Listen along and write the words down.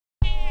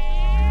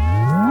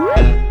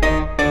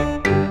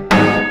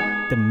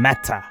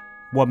matter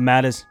what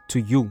matters to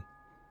you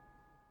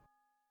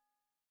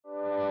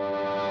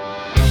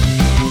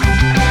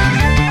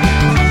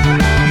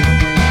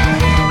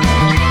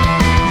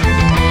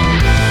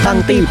ตั้ง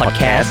ตี้พอดแ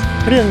คสต์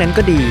เรื่องนั้น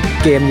ก็ดี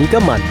เกมนี้ก็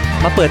มัน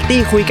มาเปิด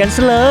ตี้คุยกันซ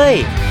ะเลย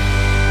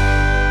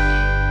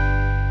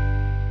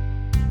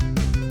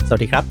สวัส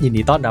ดีครับยิน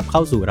ดีต้อนรับเข้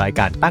าสู่ราย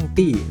การตั้ง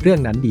ตี้เรื่อง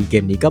นั้นดีเก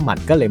มนี้ก็มัน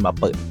ก็เลยมา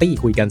เปิดตี้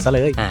คุยกันซะเล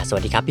ยสวั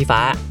สดีครับพี่ฟ้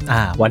า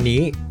วัน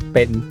นี้เ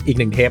ป็นอีก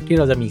หนึ่งเทปที่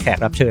เราจะมีแขก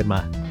รับเชิญม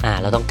า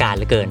เราต้องการเ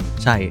หลือเกิน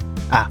ใช่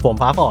ผม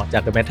ฟ้าฟอร์ดจา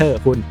ก The Matter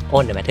คุณอ้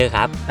น The Matter ค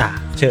รับ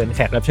เชิญแข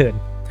กรับเชิญ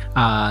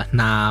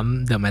น้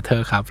ำ The Matter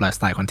ครับ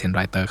Lifestyle Content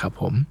Writer ครับ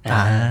ผม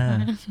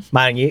ม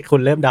าอย่างนี้คุ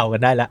ณเริ่มเดากั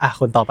นได้แล้ว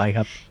คนต่อไปค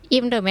รับอิ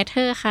ม The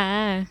Matter ค่ะ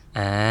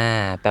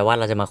แปลว่า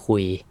เราจะมาคุ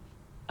ย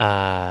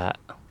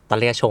ตอน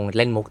แรกชงเ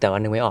ล่นมุกแต่ว่า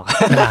นึกไม่ออก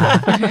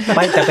ไ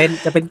ม่จะ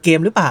เป็นเกม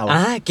หรือเปล่า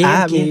เกม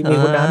มี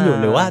คุณน้ำอยู่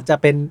หรือว่าจะ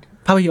เป็น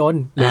ภาพยนต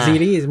ร์หรือซี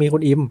รีส์มีคุ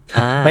ณอิม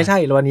ไม่ใช่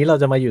วันนี้เรา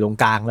จะมาอยู่ตรง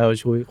กลางเรา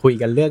คุย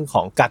กันเรื่องข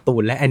องการ์ตู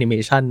นและแอนิเม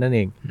ชันนั่นเอ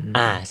ง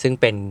ซึ่ง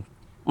เป็น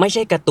ไม่ใ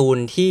ช่การ์ตูน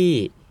ที่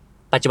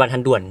ปัจจุบันทั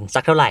นด่วนสั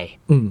กเท่าไหร่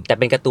แต่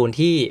เป็นการ์ตูน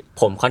ที่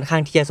ผมค่อนข้า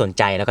งที่จะสน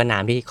ใจแล้วก็น้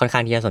ำที่ค่อนข้า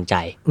งที่จะสนใจ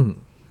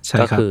ใช่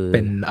ครับเ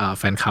ป็น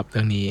แฟนคลับเ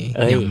รื่องนี้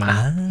อย่างมาก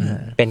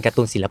เป็นการ์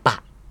ตูนศิลปะ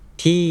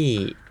ที่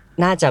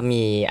น่าจะ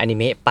มีอนิ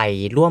เมะไป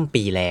ร่วม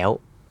ปีแล้ว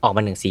ออกม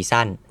า1ซี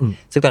ซั่น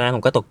ซึ่งตอนนั้นผ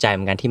มก็ตกใจเห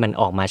มือนกันที่มัน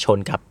ออกมาชน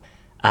กับ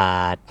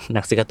ห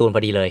นังสือการ์ตูนพ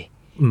อดีเลย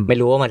ไม่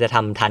รู้ว่ามันจะท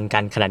ำทันกั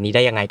นขนาดนี้ไ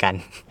ด้ยังไงกัน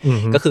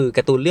ก็คือก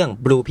าร์ตูนเรื่อง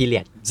Blue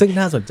Period ซึ่ง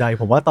น่าสนใจ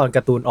ผมว่าตอนก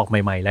าร์ตูนออกใ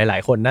หม่ๆหลา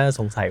ยๆคนน่า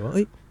สงสัยว่า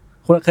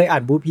คุณเคยอ่า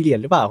น Blue Period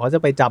หรือเปล่าเขาจะ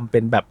ไปจำเป็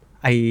นแบบ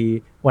ไอ้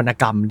วรรณ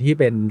กรรมที่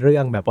เป็นเรื่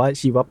องแบบว่า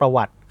ชีวประ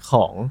วัติข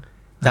อง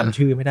จำ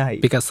ชื่อไม่ได้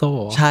ปิกัสโซ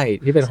ใช่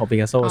ที่เป็นของปิ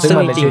กัสโซซึ่ง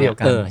มันเป็นชื่อเดียว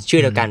กันชื่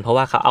อเดียวกันเพราะ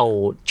ว่าเขาเอา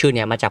ชื่อ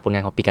นี้มาจากผลงา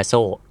นของปิกัสโซ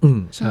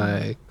ใช่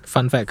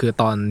ฟันแฟกคือ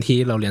ตอนที่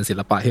เราเรียนศิ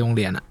ลปะที่โรงเ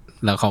รียนอ่ะ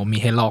แล้วเขามี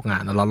ให้ลอกงา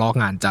นแล้วเราลอก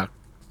งานจาก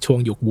ช่วง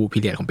ยุคบูพี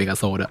เรียดของปิกัส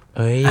โซด้วย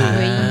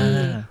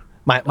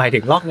หมายถึ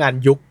งลอกงาน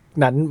ยุค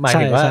นั้นหมาย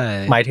ถึ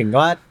ง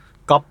ว่า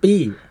ก๊อป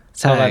ปี้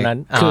ตอนนั้น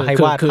ให้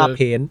วาดภาพเ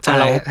พ้นท์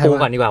เราพูด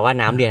ก่อนดีกว่าว่า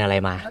น้ำเรียนอะไร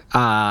มา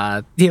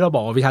ที่เราบ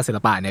อกว่าวิชาศิล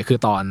ปะเนี่ยคือ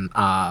ตอน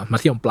มั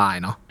ธยมปลาย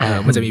เนาะ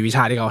มันจะมีวิช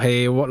าที่เขาให้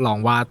ลอง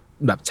วาด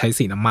แบบใช้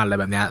สีน้ำมันอะไร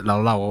แบบเนี้ยแล้ว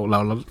เร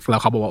า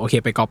เขาบอกว่าโอเค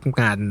ไปก๊อป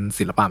งาน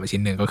ศิลปะมาชิ้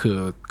นนึงก็คื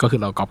อ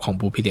เราก๊อปของ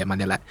บูพีเรียดมัน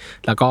เนี่ยแหละ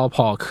แล้วก็พ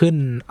อขึ้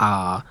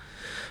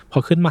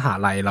นมหา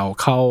ลัยเรา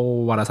เข้า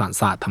วารสาร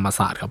ศาสตร์ธรรมศ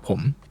าสตร์ครับผม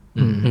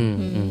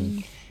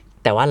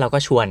แต่ว่าเราก็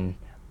ชวน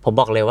ผม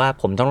บอกเลยว่า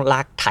ผมต้องล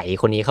ากไถ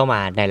คนนี้เข้ามา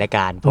ในรายก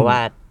ารเพราะว่า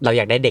เราอ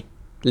ยากได้เด็ก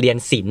เรียน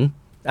ศิลป์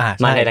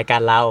มาในรายกา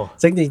รเรา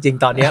ซึ่งจริง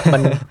ๆตอนนี้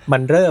มั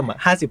นเริ่ม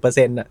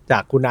 50% จา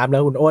กคุณน้ำและ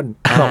คุณอ้น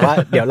บอกว่า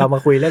เดี๋ยวเรามา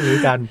คุยเรื่องนี้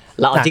กัน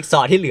เราเอาจิ๊กซอ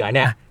ว์ที่เหลือเ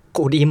นี่ย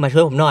กูอิมมาช่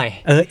วยผมหน่อย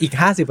อีก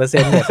 50% เ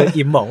นี่ยคือ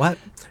อิมบอกว่า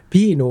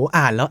พี่หนู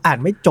อ่านแล้วอ่าน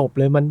ไม่จบ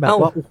เลยมันแบบ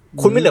ว่า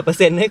คุณไม่เหลือเปอร์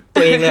เซ็นต์ให้ตั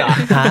วเองเลยเหรอ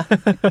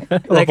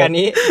รายการ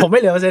นี้ผมไม่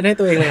เหลือเปอร์เซ็นต์ให้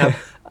ตัวเองเลยครับ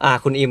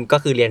คุณอิมก็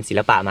คือเรียนศิ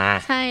ลปะมา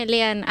ใช่เ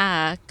รียน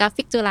กรา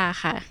ฟิกจุฬา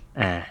ค่ะ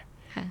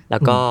แล้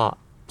วก็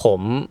ผ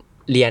ม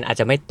เรียนอาจ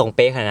จะไม่ตรงเ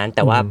ป๊ะขนาดนั้นแ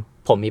ต่ว่า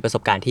ผมมีประส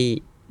บการณ์ที่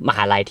มห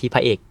าลัยที่พร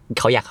ะเอก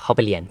เขาอยากเข้าไ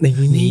ปเรียน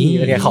นี่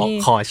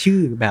ขอชื่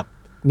อแบบ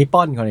นิปป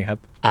อนก่อนเลยครับ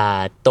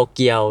โตเ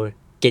กียว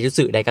เกจุ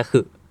สึไดกะ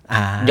คุ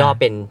ย่อ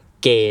เป็น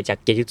เกจาก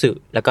เกจุสึ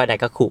แล้วก็ได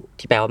กะคุ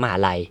ที่แปลว่ามหา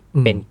ลัย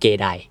เป็นเก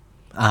ได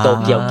โต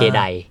เกียวเกไ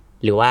ด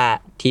หรือว่า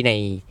ที่ใน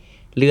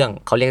เรื่อง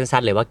เขาเรียกสั้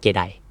นๆเลยว่าเกไ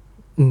ด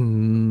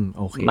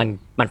โอเค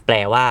มันแปล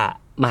ว่า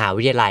มหา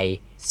วิทยาลัย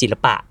ศิล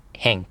ปะ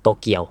แห่งโต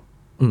เกียว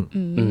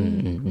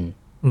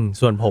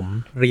ส่วนผม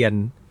เรียน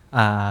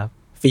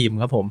ฟิล์ม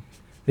ครับผม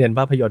เรียนภ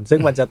าพยนตร์ซึ่ง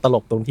มันจะตล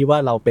กตรงที่ว่า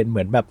เราเป็นเห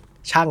มือนแบบ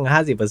ช่าง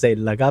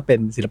 50% แล้วก็เป็น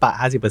ศิลปะ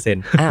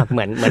 50% เห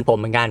มือนผม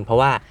เหมือนกันเพราะ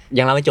ว่า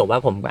ยังเราไม่จบว่า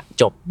ผม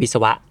จบวิศ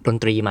วะดน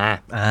ตรีมา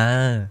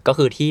ก็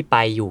คือที่ไป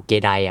อยู่เก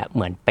ไดเ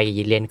หมือนไป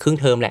เรียนครึ่ง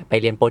เทอมแหละไป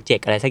เรียนโปรเจก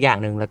ต์อะไรสักอย่าง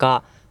นึงแล้วก็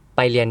ไ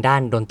ปเรียนด้า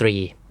นดนตรี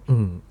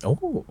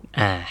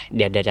เ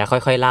ดี๋ยวจะค่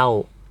อยๆเล่า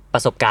ปร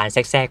ะสบการณ์แ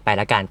ทรกๆไปแ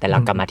ล้วกันแต่เรา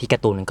กลับมาที่กา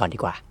ร์ตูนกันก่อนดี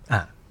กว่า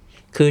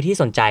คือที่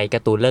สนใจก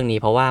าร์ตูนเรื่องนี้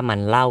เพราะว่ามัน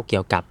เล่าเกี่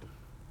ยวกับ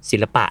ศิ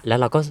ลปะแล้ว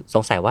เราก็ส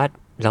งสัยว่า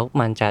แล้ว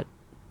มันจะ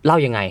เล่า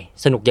ยังไง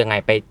สนุกยังไง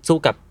ไปสู้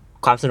กับ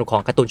ความสนุกขอ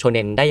งการ์ตูนโชเ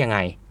น็นได้ยังไง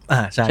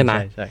ใช่ไหม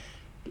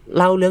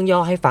เล่าเรื่องย่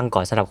อให้ฟังก่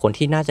อนสำหรับคน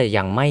ที่น่าจะ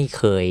ยังไม่เ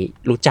คย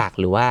รู้จัก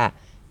หรือว่า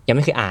ยังไ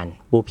ม่เคยอ่าน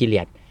บูพีเรี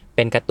ยดเ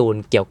ป็นการ์ตูน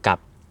เกี่ยวกับ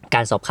ก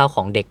ารสอบเข้าข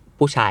องเด็ก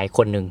ผู้ชายค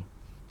นหนึ่ง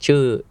ชื่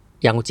อ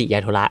ยางูจิยา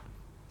โทระ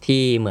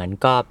ที่เหมือน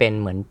ก็เป็น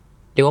เหมือน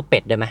เรียกว่าเป็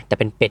ดได้ไหมแต่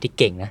เป็นเป็ดที่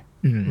เก่งนะ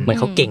เหมือน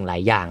เขาเก่งหลา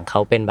ยอย่างเข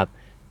าเป็นแบบ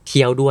เ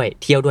ที่ยวด้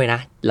วยนะ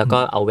แล้วก็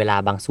เอาเวลา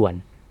บางส่วน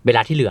เวล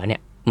าที่เหลือเนี่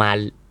ยมา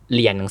เ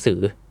รียนหนังสือ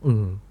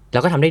แล้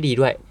วก็ทำได้ดี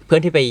ด้วยเพื่อ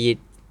นที่ไป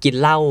กิน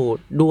เหล้า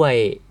ด้วย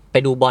ไป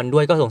ดูบอลด้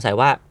วยก็สงสัย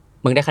ว่า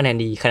มึงได้คะแนน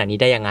ดีขนาดนี้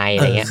ได้ยังไงอะ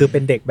ไรเงี้ยคือเป็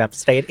นเด็กแบบ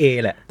สเตรท A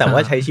แหละแต่ว่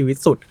าใช้ชีวิต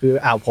สุดคือ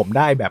ผมไ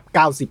ด้แบบ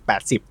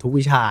90-80ทุก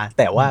วิชา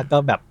แต่ว่าก็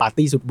แบบปาร์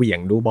ตี้สุดเหวี่ยง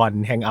ดูบอล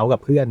แฮงเอาท์กั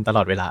บเพื่อนตล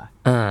อดเวลา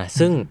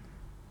ซึ่ง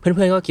เ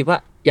พื่อนๆก็คิดว่า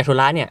ยาโท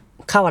ระเนี่ย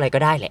เข้าอะไรก็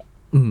ได้แหละ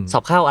สอ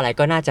บเข้าอะไร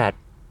ก็น่าจะ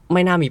ไ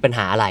ม่น่ามีปัญห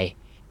าอะไร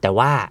แต่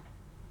ว่า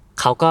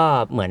เขาก็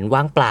เหมือนว่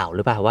างเปล่าห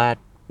รือเปล่าว่า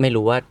ไม่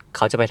รู้ว่าเข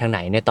าจะไปทางไหน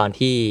ในตอน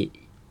ที่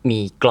มี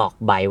กรอก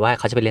ใบว่า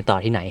เขาจะไปเรียนต่อ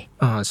ที่ไหน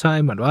ใช่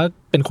เหมือนว่า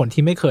เป็นคน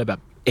ที่ไม่เคยแบบ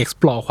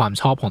explore ความ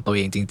ชอบของตัวเอ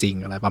งจริง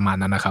ๆอะไรประมาณ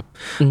นั้นนะครับ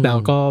แล้ว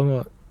ก็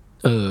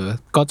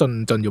ก็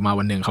จนอยู่มา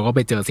วันหนึ่งเขาก็ไป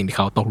เจอสิ่งที่เ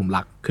ขาตกหลุม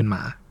รักขึ้นม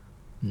า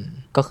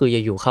ก็คือ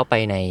อยู่ๆเข้าไป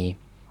ใน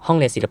ห้อง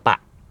เรียนศิลปะ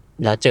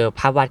แล้วเจอ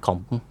ภาพวาดของ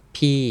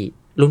พี่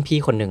รุ่นพี่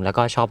คนหนึ่งแล้ว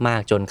ก็ชอบมาก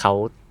จนเขา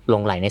หล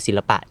งใหลในศิล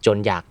ปะจน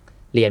อยาก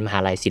เรียนมหา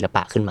ลัยศิลป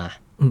ะขึ้นมา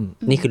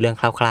นี่คือเรื่อง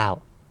คร่าว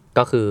ๆ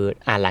ก็คือ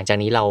หลังจาก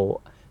นี้เรา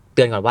เ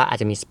ตือนก่อนว่าอาจ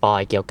จะมีสปอย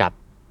เกี่ยวกับ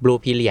บลู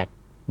พีเรียด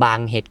บาง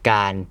เหตุก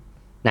ารณ์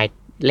ใน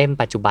เล่ม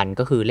ปัจจุบัน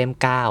ก็คือเล่ม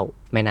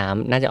9แม่น้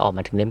ำน่าจะออกม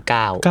าถึงเล่ม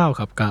9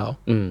ครับ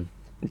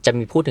9จะ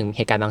มีพูดถึงเ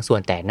หตุการณ์บางส่วน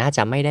แต่น่าจ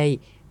ะไม่ได้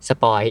ส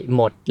ปอยห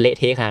มดเละ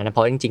เทะขนาดนั้นเพ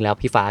ราะจริงๆแล้ว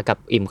พี่ฟ้ากับ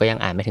อิ่มก็ยัง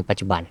อ่านไม่ถึงปัจ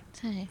จุบัน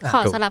ใช่ข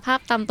อสารภาพ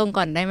ตามตรง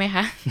ก่อนได้ไหมค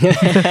ะ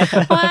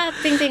ว่า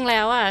จริงๆแล้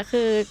วอ่ะ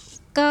คื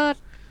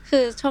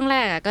อช่วงแร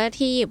กอ่ะก็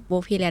ที่หยิบบู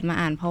พีเรียนมา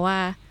อ่านเพราะว่า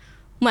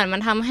เหมือนมั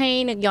นทำให้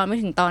นึกย้อนไป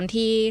ถึงตอน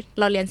ที่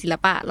เราเรียนศิล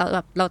ปะเราแบ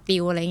บเราติ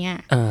วอะไรเงี้ย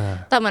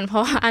แต่เหมือนพอ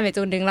อ่านไป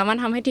จุดนึงแล้วมัน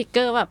ทำให้ทริกเก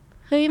อร์แบบ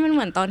เฮ้ยมันเห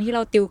มือนตอนที่เร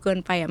าติวเกิน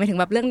ไปอ่ะไม่ถึง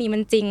แบบเรื่องนี้มั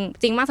นจ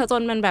ริงมากซะจ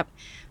นมันแบบ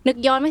นึก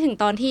ย้อนไปถึง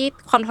ตอนที่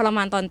ความทรม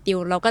านตอนติว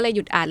เราก็เลยห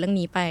ยุดอ่านเรื่อง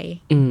นี้ไป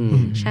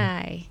ใช่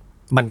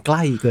มันใก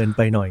ล้เกินไ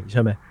ปหน่อยใ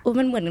ช่ไหม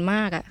มันเหมือนม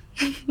ากอ่ะ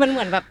มันเห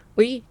มือนแบบ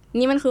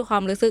นี่มันคือควา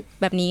มรู้สึก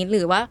แบบนี้ห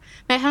รือว่า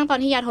แม้กระทั่งตอน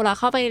ที่ยาโทระ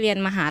เข้าไปเรียน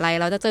มหาลัย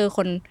เราจะเจอค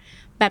น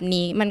แบบ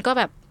นี้มันก็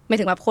แบบหมาย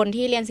ถึงแบบคน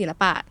ที่เรียนศิล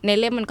ปะใน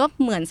เล่มมันก็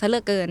เหมือนซะเหลื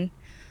อเกิน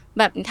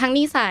แบบทั้ง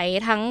นิสัย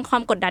ทั้งควา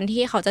มกดดัน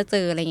ที่เขาจะเจ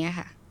ออะไรเงี้ย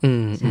ค่ะ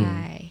ใช่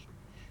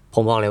ผ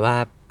มบอกเลยว่า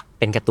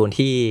เป็นการ์ตูน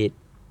ที่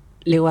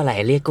เรียกว่าอะไร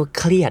เรียกก็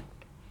เครี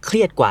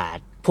ยดกว่า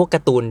พวกก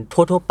าร์ตูน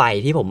ทั่วๆไป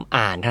ที่ผม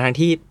อ่านทั้ง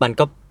ที่มัน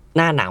ก็ห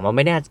น้าหนังมันไ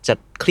ม่น่าจะ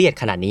เครียด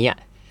ขนาดนี้อ่ะ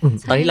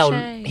ตอนที่เรา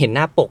เห็นห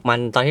น้าปกมัน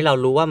ตอนที่เรา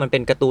รู้ว่ามันเป็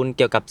นการ์ตูนเ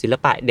กี่ยวกับศิล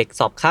ปะเด็ก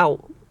สอบเข้า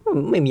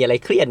ไม่มีอะไร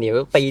เครียดเนี่ย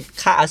ไป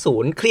ฆ่าอสู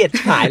รเครียด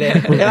หายเลย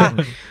ใช่ป่ะ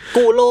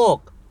กู้โลก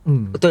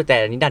ตัวแต่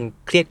อันนี้ดัน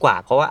เครียดกว่า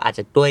เพราะว่าอาจจ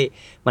ะด้วย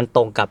มันต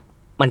รงกับ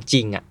มันจ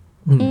ริงอ่ะ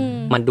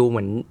มันดูเห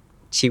มือน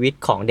ชีวิต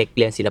ของเด็กเ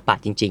รียนศิลปะ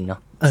จริงๆเนา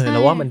ะแล้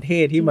วว่ามันเท่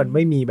ที่มันไ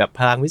ม่มีแบบ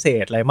พลังวิเศ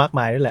ษอะไรมากม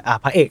ายนั่นแหละ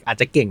พระเอกอาจ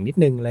จะเก่งนิด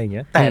นึงอะไรอย่างเ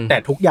งี้ยแต่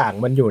ทุกอย่าง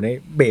มันอยู่ใน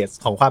เบส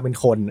ของความเป็น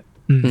คน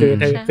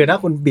คือถ้า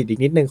คุณบิดอีก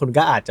นิดนึงคุณ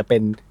ก็อาจจะเป็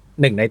น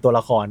หนึ่งในตัวล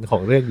ะครขอ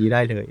งเรื่องนี้ไ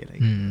ด้เลยอะไรอย่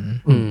างเงี้ย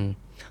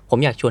ผม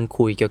อยากชวน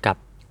คุยเกี่ยวกับ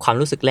ความ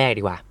รู้สึกแรก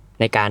ดีกว่า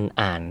ในการ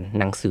อ่าน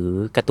หนังสือ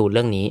การ์ตูนเ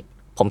รื่องนี้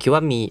ผมคิดว่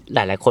ามีหล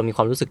ายๆคนมีค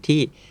วามรู้สึก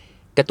ที่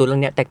การ์ตูนเรื่อ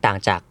งนี้แตกต่าง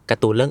จากกา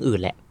ร์ตูนเรื่องอื่น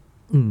แหละ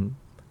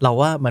เรา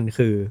ว่ามัน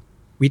คือ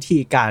วิธี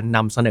การน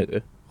ำเสนอ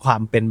ควา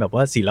มเป็นแบบ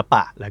ว่าศิลป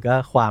ะแล้วก็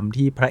ความ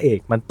ที่พระเอก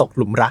มันตก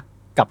หลุมรัก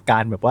กับกา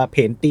รแบบว่าเพ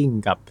นติ้ง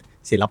กับ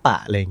ศิลปะ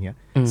อะไรเงี้ย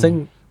ซึ่ง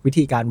วิ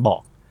ธีการบอ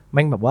กแ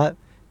ม่งแบบว่า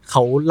เข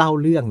าเล่า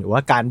เรื่องหรือว่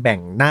าการแบ่ง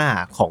หน้า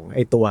ของไอ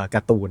ตัวก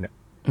าร์ตูนอ่ะ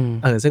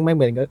ซึ่งแม่ง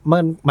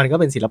มันก็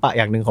เป็นศิลปะอ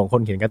ย่างนึงของค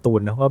นเขียนการ์ตู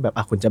นนะว่าแบบ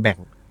คุณจะแบ่ง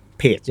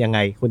เพจยังไง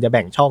คุณจะแ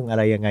บ่งช่องอะไ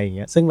รยังไงอย่างเ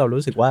งี้ยซึ่งเรา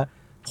รู้สึกว่า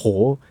โห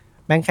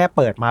แม่งแค่เ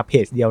ปิดมาเพ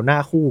จเดียวหน้า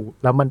คู่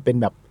แล้วมันเป็น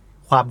แบบ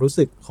ความรู้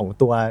สึกของ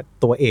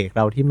ตัวเอกเ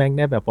ราที่แม่งไ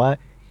ด้แบบว่า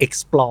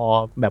explore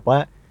แบบว่า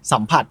สั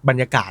มผัสบร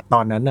รยากาศต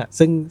อนนั้นน่ะ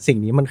ซึ่งสิ่ง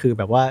นี้มันคือ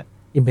แบบว่า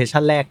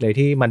impression แรกเลย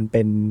ที่มันเ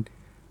ป็น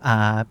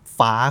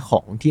ฟ้าขอ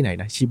งที่ไหน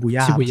นะชิบู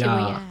ย่า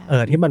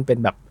ที่มันเป็น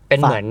แบบเป็น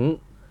เหมือน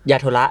ยา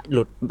โทระห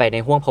ลุดไปใน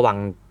ห้วงผวัง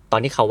ค์ตอ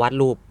นที่เขาวาด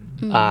รูป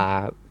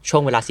ช่ว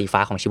งเวลาสีฟ้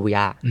าของชิบู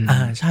ย่า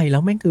ใช่แล้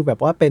วแม่งคือแบบ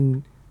ว่าเ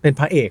ป็น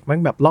พระเอกแม่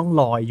งแบบล่อง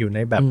ลอยอยู่ใน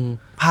แบบ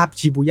ภาพ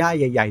ชิบูย่า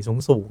ใหญ่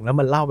ๆสูงๆแล้ว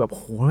มันเล่าแบบ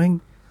โหแม่ง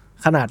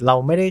ขนาดเรา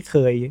ไม่ได้เค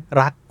ย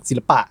รักศิ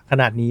ลปะข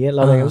นาดนี้เร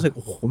าเลยรู้สึกโ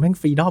อ้โหแม่ง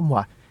ฟรีดอม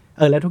ว่ะ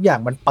แล้วทุกอย่าง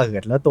มันเปิ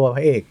ดแล้วตัวพ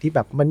ระเอกที่แบ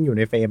บมันอยู่ใ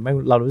นเฟรม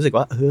เรารู้สึก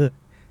ว่า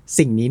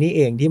สิ่งนี้นี่เ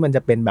องที่มันจ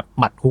ะเป็นแบบ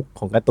หมัดฮุก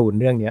ของการ์ตูน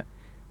เรื่องนี้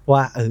ว่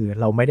า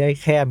เราไม่ได้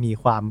แค่มี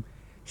ความ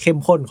เข้ม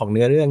ข้นของเ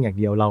นื้อเรื่องอย่าง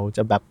เดียวเราจ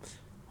ะแบบ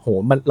โห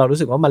มันเรารู้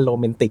สึกว่ามันโร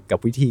แมนติกกับ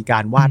วิธีกา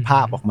รวาดภ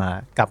าพออกมา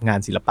กับงาน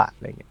ศิลปะอ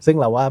ะไรเงี้ยซึ่ง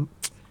เราว่า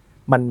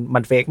มั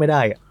นเฟกไม่ไ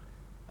ด้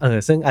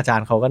ซึ่งอาจาร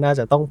ย์เขาก็น่า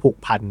จะต้องผูก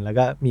พันแล้ว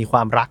ก็มีคว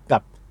ามรักกั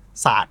บ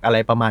ศาสตร์อะไร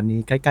ประมาณนี้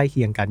ใกล้ๆเ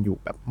คียงกันอยู่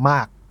แบบม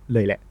ากเล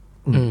ยแหละ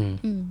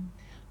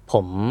ผ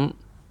ม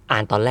อ่า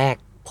นตอนแรก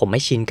ผมไ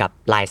ม่ชินกับ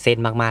ลายเส้น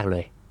มากๆเล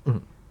ย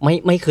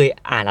ไม่เคย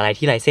อ่านอะไร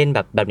ที่ลายเส้น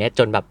แบบนี้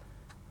จนแบบ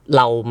เ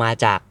รามา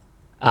จาก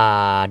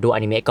ดูอ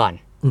นิเมะก่อน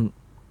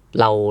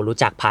เรารู้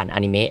จักผ่านอ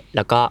นิเมะแ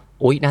ล้วก็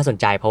น่าสน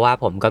ใจเพราะว่า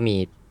ผมก็มี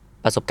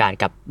ประสบการณ์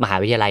กับมหา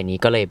วิทยาลัยนี้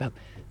ก็เลยแบบ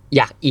อ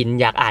ยา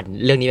กอ่าน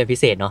เรื่องนี้เป็นพิ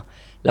เศษเนาะ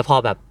แล้วพอ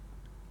แบบ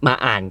มา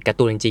อ่านการ์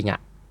ตูนจริงๆอ่ะ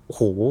โห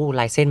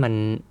ลายเส้นมัน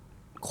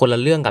คนละ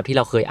เรื่องกับที่เ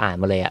ราเคยอ่าน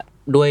มาเลยอ่ะ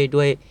ด้ว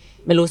ย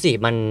ไม่รู้สิ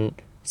มัน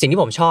สิ่งที่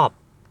ผมชอบ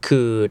คื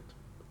อ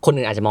คน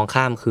อื่นอาจจะมอง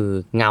ข้ามคือ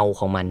เงา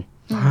ของมัน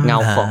เงา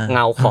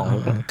ของ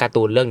การ์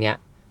ตูนเรื่องนี้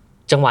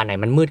จังหวะไหน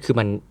มันมืดคือ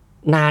มัน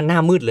หน้า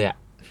มืดเลยอ่ะ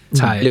ใ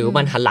ช่หรือ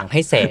มันหันหลังใ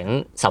ห้แสง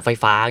เสาไฟ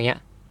ฟ้าอย่างเงี้ย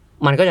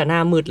มันก็จะหน้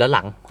ามืดแล้วห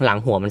ลัง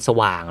หัวมันส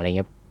ว่างอะไรเ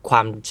งี้ยคว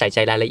ามใส่ใจ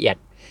รายละเอียด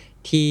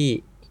ที่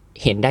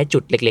เห็นได้จุ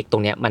ดเล็กๆตร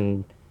งเนี้ยมัน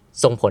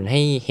ส่งผลใ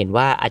ห้เห็น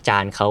ว่าอาจา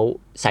รย์เขา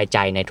ใส่ใจ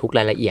ในทุกร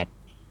ายละเอียด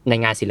ใน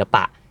งานศิลป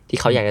ะที่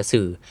เขาอยากจะ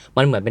สื่อ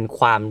มันเหมือนเป็นค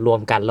วามรว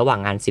มกันระหว่าง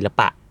งานศิล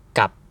ปะ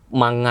กับ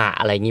มังงะ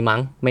อะไรงี้มั้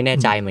งไม่แน่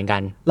ใจเหมือนกั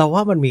น เราว่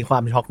ามันมีควา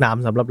มช็อกน้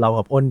ำสำหรับเรา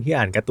กับอ้นที่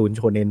อ่านการ์ตูนโ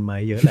ชเน็นมา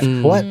เยอะแหละเ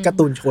พราะว่าการ์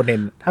ตูนโชเน็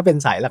นถ้าเป็น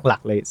สายหลั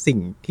กๆเลยสิ่ง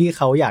ที่เ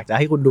ขาอยากจะใ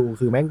ห้คุณดู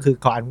คือแม่งคือ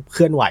ความเค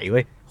ลื่อนไหวเ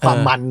ว้ยความ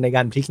มันในก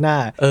ารพลิกหน้า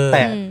แ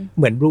ต่เ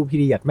หมือนบลูพี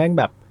เรียดแม่ง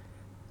แบ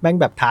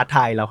บท้าท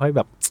ายเราให้แ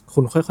บบคุ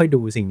ณค่อยๆ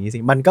ดูสิ่งนี้สิ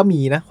มันก็มี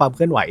นะความเค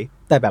ลื่อนไหว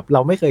แต่แบบเร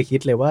าไม่เคยคิด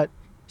เลยว่า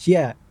เชี่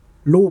ย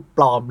รูปป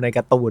ลอมในก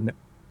าร์ตูน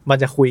มัน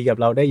จะคุยกับ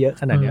เราได้เยอะ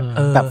ขนาดเนี้ย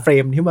แบบเฟร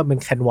มที่มันเป็น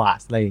แคนวา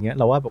สอะไรอย่างเงี้ย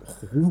เราว่าแบบโอ้โ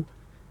ห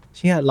เ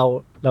ชี่ยเร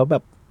าแบ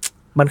บ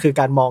มันคือ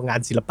การมองงาน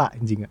ศิลปะจ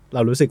ริงๆอ่ะเร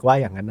ารู้สึกว่า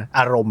อย่างนั้นนะ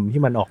อารมณ์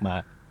ที่มันออกมา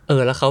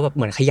แล้วเขาแบบเ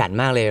หมือนขยัน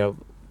มากเลย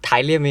ท้า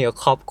ยเรียกมี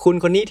ขอบคุณ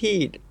คนนี้ที่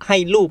ให้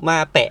รูปมา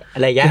แปะอะ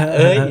ไรเงี้ย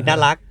น่า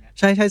รัก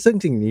ใช่ๆซึ่ง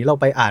สิ่งนี้เรา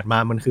ไปอ่านมา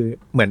มันคือ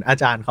เหมือนอา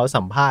จารย์เขา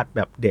สัมภาษณ์แ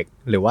บบเด็ก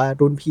หรือว่า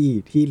รุ่นพี่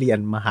ที่เรียน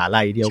มหา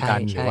ลัยเดียวกัน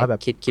หรือว่าแบบ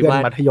เพื่อน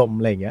มัธยม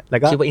อะไรอย่างเงี้ยแล้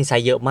วก็คิดว่าอินไซ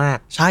ต์เยอะมาก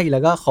ใช่แล้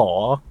วก็ขอ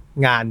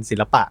งานศิ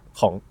ลปะ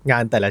ของงา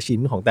นแต่ละชิ้น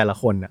ของแต่ละ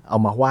คนเอา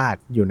มาวาด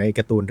อยู่ในก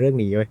าร์ตูนเรื่อง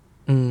นี้เว้ย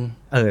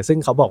ซึ่ง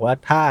เขาบอกว่า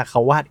ถ้าเข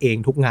าวาดเอง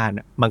ทุกงาน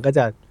มันก็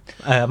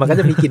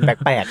จะมีกลิ่นแ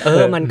ปลก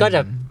ๆมันก็จ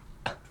ะ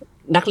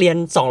นักเรียน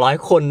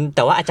200คนแ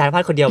ต่ว่าอาจารย์ว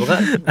าดคนเดียวมันก็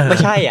ไม่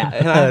ใช่อ่ะ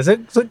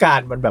ซึ่งการ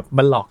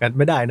มันหลอกกัน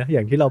ไม่ได้นะอ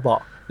ย่างที่เราบอก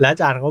และอา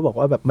จารย์เขาบอก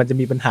ว่าแบบมันจะ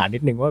มีปัญหานิ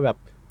ดนึงว่าแบบ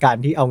การ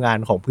ที่เอางาน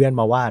ของเพื่อน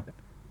มาวาด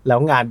แล้ว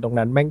งานตรง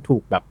นั้นแม่งถู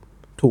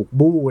ก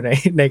บู้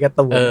ในการ์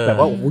ตูนแบบ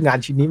ว่าโอ้โหงาน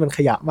ชิ้นนี้มันข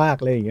ยะมาก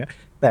เลยอย่างเงี้ย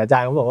แต่อาจา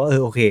รย์เขาบอกว่า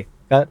โอเค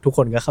ก็ทุกค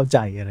นก็เข้าใจ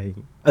อะไรอย่างเ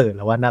งี้ยแ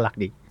ล้วว่าน่ารัก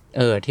ดี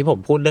ที่ผม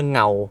พูดเรื่องเ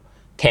งา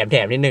แถ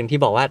มนิดนึงที่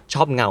บอกว่าช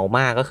อบเงาม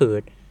ากก็คือ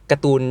กา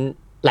ร์ตูน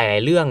หลา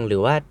ยๆเรื่องหรื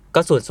อว่าก็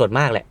ส่วนม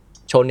ากแหละ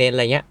โชเน็นอะไ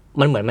รเงี้ย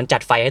มันเหมือนมันจั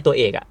ดไฟให้ตัว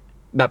เอกอ่ะ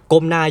แบบ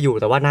ก้มหน้าอยู่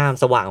แต่ว่าหน้า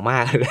สว่างมา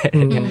กเลย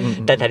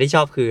แต่ที่ช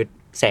อบคือ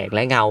แสงแล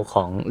ะเงาข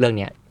องเรื่องเ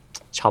นี้ย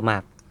ชอบมา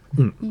ก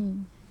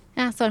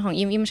ส่วนของ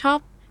อิมชอบ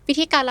วิ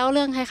ธีการเล่าเ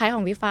รื่องคล้ายๆข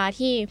องพี่ฟ้า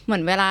ที่เหมื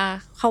อนเวลา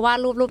เขาวาด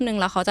รูปนึง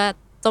แล้วเขาจะ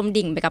จม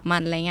ดิ่งไปกับมั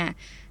นอะไรเงี้ย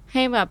ใ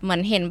ห้แบบเหมือ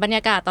นเห็นบรรย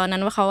ากาศตอนนั้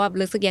นว่าเขาแบบ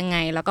รู้สึกยังไง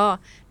แล้วก็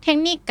เทค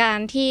นิคการ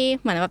ที่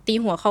เหมือนแบบตี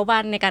หัวเข้าบ้า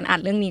นในการอ่าน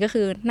เรื่องนี้ก็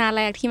คือหน้าแ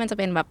รกที่มันจะ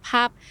เป็นแบบภ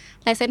าพ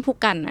ลายเส้นผู้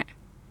กันน่ะ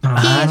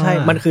ใช่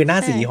มันคือหน้า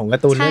สีของกา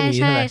ร์ตูนเรื่อง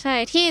นี้ใช่มั้ยใช่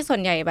ที่ส่ว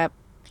นใหญ่แบบ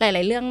หล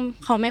ายๆเรื่อง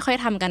เขาไม่ค่อย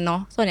ทำกันเนา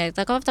ะส่วนใหญ่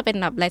ก็จะเป็น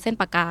แบบลายเส้น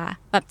ปากกา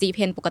แบบ G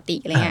pen ปกติ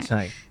อะไรเงี้ย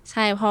ใ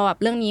ช่พอแบบ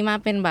เรื่องนี้มา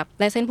เป็นแบบ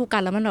ลายเส้นผู้กั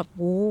นแล้วมันแบบ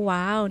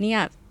ว้าวเนี่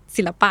ย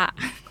ศิลปะ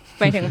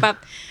หมายถึงแบบ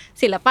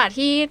ศิลปะ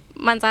ที่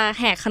มันจะ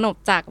แหกขนบ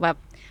จากแบบ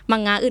มั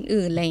งงะ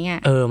อื่นๆอะไรเงี้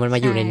ยมันมา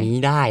อยู่ในนี้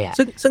ได้อ่ะ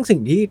ซึ่งสิ่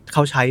งที่เข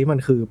าใช้มัน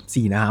คือ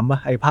สีน้ำป่ะ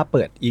ไอ้ภาพเ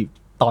ปิดอีก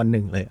ตอนห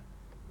นึ่งเลย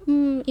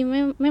อี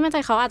ไม่มั่นใจ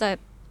เขาอาจจะ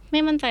ไม่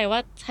มั่นใจว่า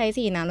ใช้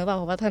สีน้ำหรือเปล่าเ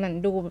พราะว่าเท่านั้น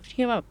ดู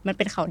ที่แบบมันเ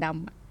ป็นขาวด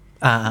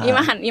ำ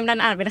อิมดัน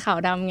อ่านเป็นขาว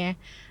ดำไง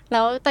แ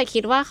ล้วแต่คิ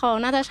ดว่าเขา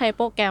น่าจะใช้โ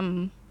ปรแกร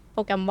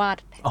มวาด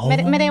ไ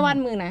ม่ได้วาด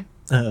มือนะ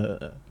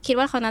คิด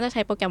ว่าเขาน่าจะใ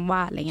ช้โปรแกรมว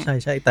าดอะไรเงี้ย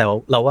ใช่แต่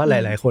เราว่าห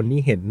ลายๆคนนี่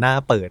เห็นหน้า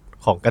เปิด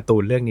ของการ์ตู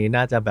นเรื่องนี้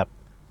น่า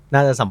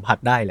จะสัมผัส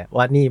ได้แหละ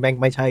ว่านี่แม่ง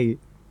ไม่ใ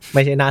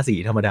ช่หน้าสี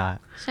ธรรมดา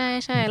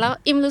ใช่แล้ว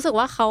อิมรู้สึก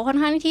ว่าเขาค่อน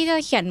ข้างที่จะ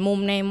เขียนมุม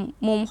ใน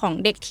มุมของ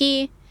เด็กที่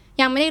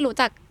ยังไม่ได้รู้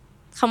จัก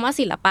คำว่า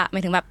ศิลปะหมา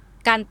ยถึงแบบ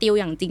การติว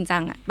อย่างจริงจั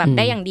งอ่ะแบบไ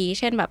ด้อย่างดี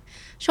เช่นแบบ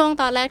ช่วง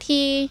ตอนแรก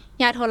ที่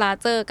ยาโทระ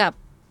เจอกับ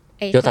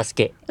โยตาสึเ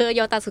กะโ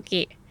ยตาสึเก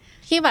ะ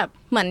ที่แบบ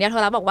เหมือนยาโท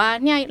ระบอกว่า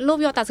เนี่ยรูป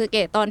โยตาสึเก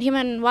ะตอนที่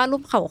มันวาดรู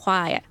ปเขาคว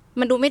ายอ่ะ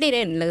มันดูไม่ได้เ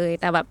ด่นเลย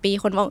แต่แบบปี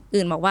คน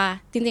อื่นบอกว่า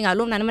จริงๆแล้ว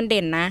รูปนั้นมันเ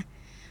ด่นนะ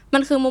มั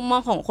นคือมุมมอ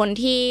งของคน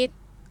ที่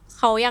เ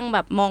ขายังแบ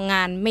บมองง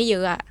านไม่เยอ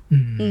ะอ่ะ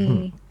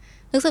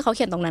รู้สึกเขาเ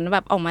ขียนตรงนั้นแบ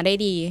บออกมาได้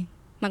ดี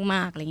ม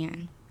ากๆอะไรเงี้ย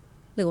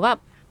หรือว่า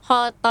พอ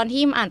ตอน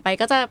ที่อ่านไป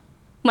ก็จะ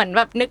เหมือนแ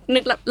บบนึ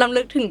กลำ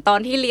ลึกถึงตอน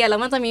ที่เรียนแล้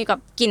วมันจะมีกับ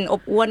กลิ่นอ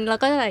บอวลแล้ว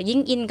ก็จะยิ่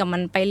งอินกับมั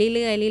นไปเรื่อยๆ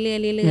เ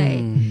รื่อย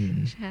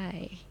ๆใช่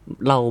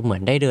เราเหมือ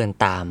นได้เดิน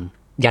ตาม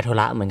ยาโท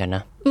ระเหมือนกันน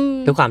ะ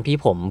ด้วยความที่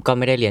ผมก็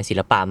ไม่ได้เรียนศิ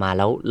ลปะมาแ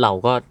ล้วเรา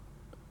ก็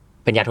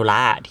เป็นยาโทระ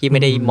ที่ไ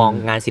ม่ได้มอง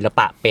งานศิลป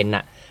ะเป็นอ่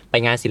ะไป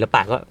งานศิลป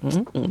ะก็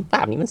ภ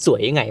าพนี้มันสวย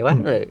ยังไงวะ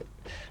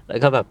แล้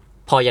วก็แบบ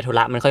พอยาโทร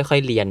ะมันค่อย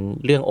ๆเรียน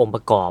เรื่ององค์ป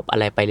ระกอบอะ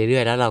ไรไปเรื่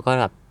อยๆแล้วเราก็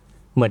แบบ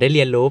เหมือนได้เ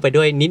รียนรู้ไป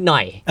ด้วยนิดหน่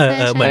อย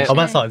เหมือนเขา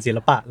มาสอนศิล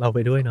ปะเราไป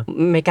ด้วยเนาะ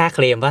ไม่กล้าเค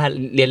ลมว่า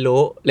เรียน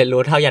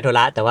รู้เท่ายาโทร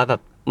ะแต่ว่าแบ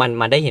บ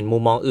มันได้เห็นมุ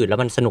มมองอื่นแล้ว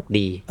มันสนุก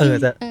ดี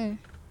แต่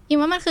คิด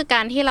ว่ามันคือก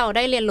ารที่เราไ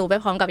ด้เรียนรู้ไป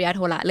พร้อมกับยาโ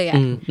ทระเลยอ่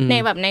ะใน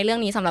แบบในเรื่อง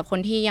นี้สำหรับคน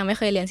ที่ยังไม่เ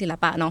คยเรียนศิล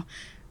ปะเนาะ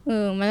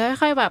มัน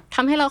ค่อยๆแบบท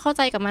ำให้เราเข้าใ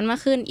จกับมันมาก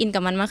ขึ้นอิน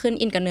กับมันมากขึ้น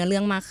อินกับเนื้อเรื่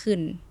องมากขึ้น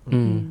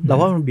เรา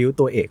ว่ามันบิ้ว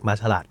ตัวเอกมา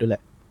ฉลาดด้วยแหล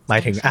ะหมา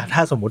ยถึงถ้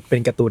าสมมติเป็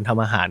นการ์ตูนท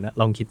ำอาหารนะ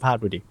ลองคิดภาพ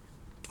ดูดิ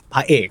พร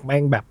ะเอกแม่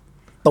งแบบ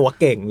ตัว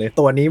เก่งเลย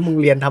ตัวนี้มึง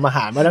เรียนทำอาห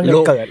ารมาตั้งแต่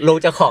เกิดลูก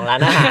เจ้าของร้า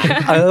นอาหาร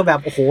แบ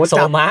บโอ้โห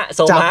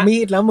จับมี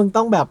ดแล้วมึง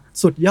ต้องแบบ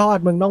สุดยอด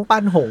มึงต้อง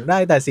ปั้นหงได้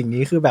แต่สิ่ง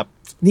นี้คือแบบ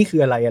นี่คื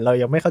ออะไรเรา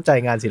ยังไม่เข้าใจ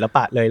งานศิลป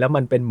ะเลยแล้ว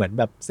มันเป็นเหมือน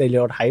แบบสเตอริ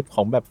โอไทป์ข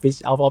องแบบ fish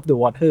out of the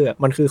water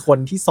มันคือคน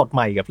ที่สดให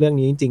ม่กับเรื่อง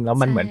นี้จริงๆแล้ว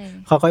มันเหมือน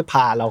ค่อยๆพ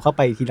าเราเข้าไ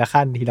ปทีละ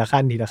ขั้น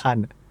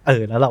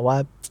แล้วเราว่า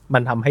มั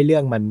นทำให้เรื่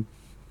องมัน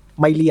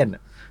ไม่เลี่ยน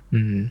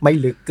ไม่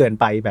ลึกเกิน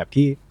ไปแบบ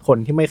ที่คน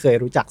ที่ไม่เคย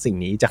รู้จักสิ่ง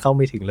นี้จะเข้าไ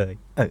ม่ถึงเลย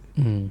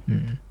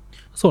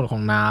ส่วนขอ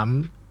งน้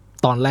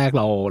ำตอนแรก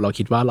เรา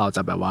คิดว่าเราจ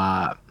ะแบบว่า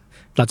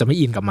เราจะไม่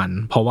อินกับมัน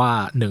เพราะว่า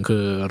หนึ่งคื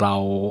อเร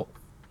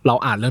า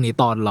อ่านเรื่องนี้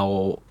ตอนเ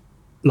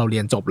ราเรี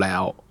ยนจบแล้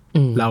ว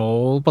แล้ว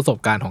ประสบ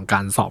การณ์ของกา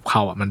รสอบเข้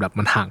าอ่ะมันแบบ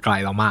มันห่างไกล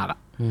เรามากอ่ะ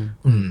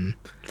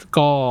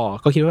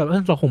ก็คิดว่า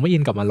เราคงไม่อิ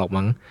นกับมันหรอก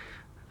มั้ง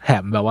แถ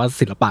มแบบว่า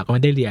ศิลปะก็ไ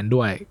ม่ได้เรียน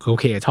ด้วยโอ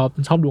เค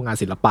ชอบดูงาน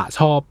ศิลปะ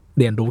ชอบ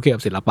เรียนรู้เกี่ยว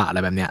กับศิลปะอะไร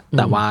แบบเนี้ยแ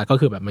ต่ว่าก็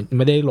คือแบบไ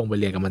ม่ได้ลงไป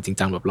เรียนกับมันจริง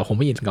จังแบบเราคง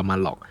ไม่อินกับมัน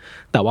หรอก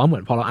แต่ว่าเหมื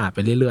อนพอเราอ่านไป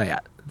เรื่อยๆอ่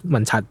ะมั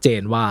นชัดเจ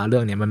นว่าเรื่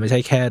องนี้มันไม่ใช่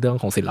แค่เรื่อง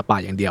ของศิลปะ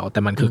อย่างเดียวแต่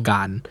มันคือก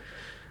าร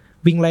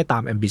วิ่งไล่ตา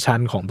ม ambition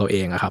ของตัวเอ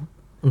งอะครับ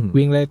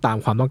วิ่งไล่ตาม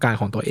ความต้องการ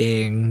ของตัวเอ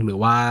งหรือ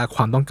ว่าค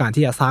วามต้องการ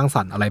ที่จะสร้างส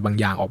รรค์อะไรบาง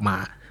อย่างออกมา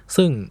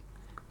ซึ่ง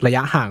ระย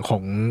ะห่างขอ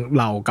ง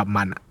เรากับ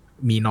มัน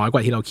มีน้อยกว่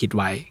าที่เราคิด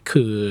ไว้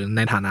คือใน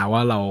ฐานะว่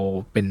าเรา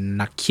เป็น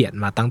นักเขียน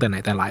มาตั้งแต่ไหน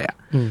แต่ไรอ่ะ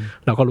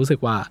เราก็รู้สึก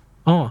ว่า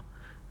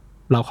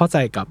เราเข้าใจ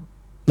กับ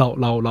เ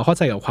ราเข้า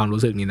ใจกับความ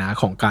รู้สึกนี้นะ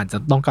ของการจะ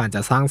ต้องการจ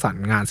ะสร้างสรร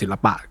ค์งานศิล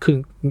ปะคือ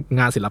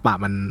งานศิลปะ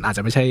มันอาจจ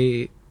ะไม่ใ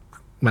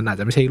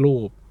ช่รู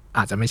ปอ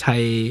าจจะไม่ใช่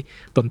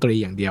ดนตรี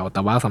อย่างเดียวแ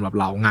ต่ว่าสำหรับ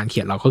เรางานเ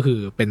ขียนเราก็คือ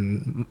เ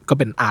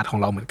ป็นอาร์ตของ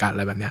เราเหมือนกันอะ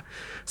ไรแบบเนี้ย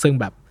ซึ่ง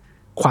แบบ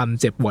ความ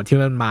เจ็บปวดที่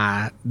มันมา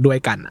ด้วย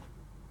กัน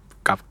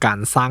กับการ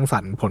สร้างสร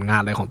รค์ผลงาน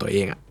อะไรของตัวเอ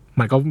งอ่ะ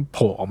มันก็โผ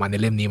ล่ออกมาใน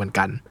เล่มนี้เหมือน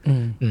กัน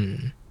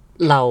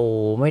เรา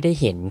ไม่ได้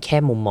เห็นแค่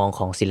มุมมองข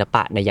องศิลป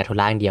ะในยาโท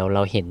ระอย่างเดียวเร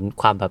าเห็น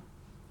ความแบบ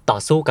ต่อ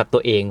สู้กับตั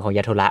วเองของย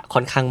าโทระค่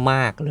อนข้างม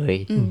ากเลย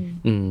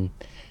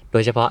โด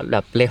ยเฉพาะแบ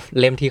บ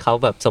เล่มที่เขา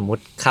แบบสมมุ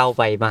ติเข้าไ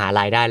ปมหา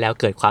ลัยได้แล้ว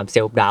เกิดความเซ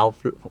ลฟ์ดาวน์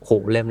โห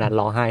เล่มนั้น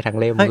ร้องไห้ทั้ง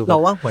เล่มเรา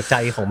ว่าหัวใจ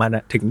ของมันอ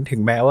ะถึ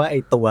งแม้ว่าไอ้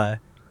ตั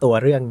ว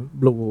เรื่อง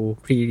Blue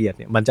Period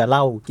เนี่ยมันจะเ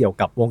ล่าเกี่ยว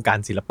กับวงการ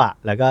ศิลปะ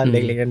แล้วก็เ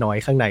ล็กๆน้อย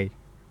ๆข้างใน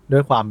ด้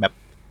วยความ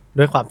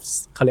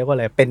เขาเรียกว่าอะ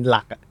ไรเป็นห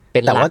ลักอะ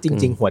แต่ว่าจ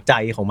ริงๆหัวใจ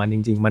ของมันจ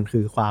ริงๆมันคื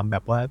อความแบ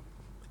บว่า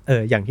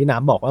อย่างที่น้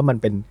ำบอกว่ามัน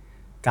เป็น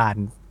การ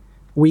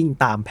วิ่ง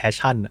ตามแพช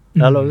ชั่น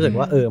แล้วเรารู้สึก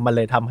ว่ามันเ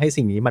ลยทำให้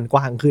สิ่งนี้มันก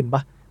ว้างขึ้นป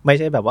ะไม่ใ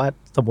ช่แบบว่า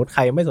สมมติใค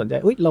รไม่สนใจ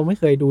เราไม่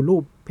เคยดูรู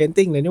ปเพน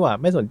ติ้งเลยนี่หว่า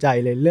ไม่สนใจ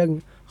เลยเรื่อง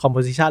คอมโพ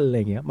สิชันอะไร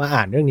อย่างเงี้ยมาอ่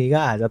านเรื่องนี้ก็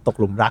อาจจะตก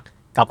หลุมรัก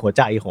กับหัวใ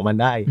จของมัน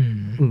ได้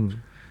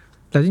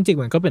แล้วจริง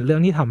ๆมันก็เป็นเรื่อ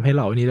งที่ทำให้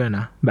เรานี่ด้วยน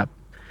ะแบบ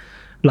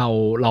เ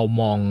รา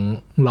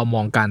ม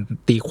องการ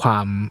ตีควา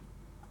ม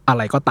อะไ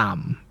รก็ตาม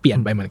เปลี่ยน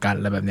ไปเหมือนกัน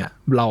อะไรแบบเนี้ย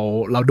เ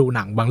ราดูห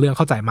นังบางเรื่องเ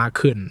ข้าใจมาก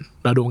ขึ้น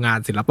เราดูงาน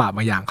ศิลปะบ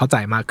างอย่างเข้าใจ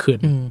มากขึ้น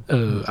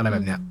อะไรแบ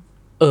บเนี้ย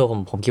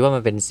ผมคิดว่ามั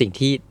นเป็นสิ่ง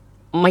ที่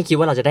ไม่คิด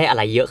ว่าเราจะได้อะไ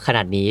รเยอะขน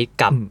าดนี้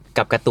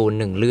กับการ์ตูน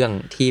หนึ่งเรื่อง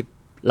ที่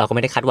เราก็ไ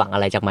ม่ได้คาดหวังอะ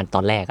ไรจากมันต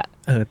อนแรกอ่ะ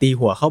ตี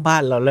หัวเข้าบ้า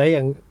นเราแล้ว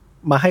ยัง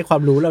มาให้ควา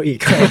มรู้เราอีก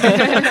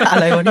อะ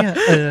ไรวะเนี่ย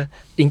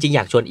จริงๆอย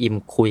ากชวนอิม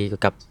คุย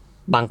กับ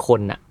บางค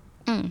นอ่ะ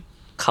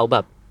เขาแบ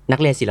บนัก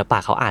เรียนศิลปะ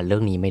เขาอ่านเรื่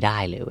องนี้ไม่ได้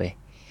เลยเว้ย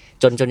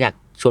จนอยาก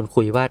ชวน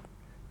คุยว่า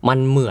มัน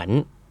เหมือน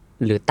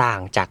หรือต่าง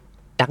จาก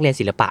นักเรียน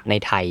ศิลปะใน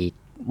ไทย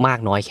มาก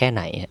น้อยแค่ไห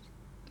น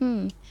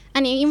อั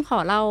นนี้อิมขอ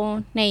เล่า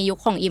ในยุค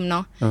ของอิมเน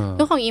าะ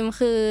ยุคของอิม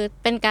คือ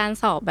เป็นการ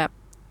สอบแบบ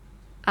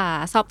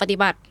สอบปฏิ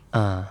บัติ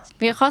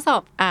มีข้อสอ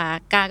บ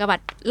กากบาท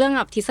เรื่องแ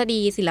บบทฤษฎี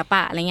ศิลป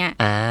ะอะไรเงี้ย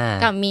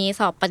กับมี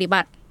สอบปฏิบั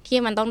ติที่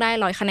มันต้องได้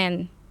100คะแนน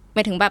หม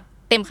ายถึงแบบ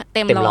เ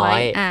ต็ม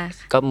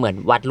100ก็เหมือน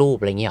วาดรูป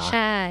อะไรเงี้ยหรอใ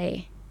ช่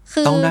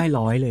คือต้องได้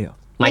100เลยเหรอ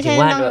หมายถึง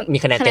ว่ามี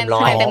คะแนนเต็ม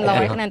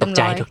100ต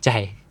กใจ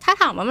ถ้า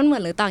ถามว่ามันเหมือ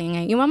นหรือต่างยังไง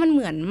อิมว่ามันเห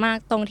มือนมาก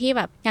ตรงที่แ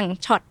บบอย่าง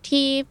ช็อต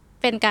ที่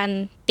เป็นการ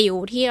ติว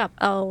ที่แบบ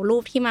เอารู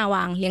ปที่มาว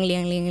างเรี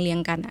ยง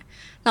กันอ่ะ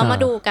เรามา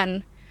ดูกัน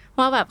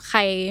ว่าแบบใคร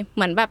เห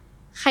มือนแบบ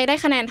ใครได้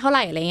คะแนนเท่าไห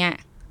ร่อะไรเงี้ย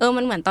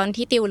มันเหมือนตอน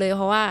ที่ติวเลยเ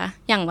พราะว่า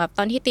อย่างแบบต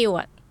อนที่ติว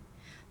อ่ะ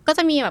ก็จ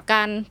ะมีแบบก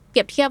ารเป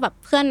รียบเทียบแบบ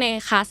เพื่อนใน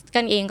คลาส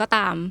กันเองก็ต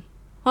าม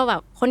ว่าแบ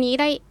บคนนี้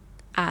ได้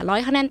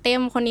100คะแนนเต็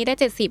มคนนี้ได้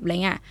70อะไร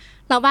เงี้ย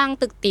เราบ้าง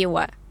ตึกติว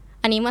อ่ะ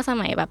อันนี้เมื่อส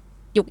มัยแบบ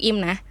ยุคอิม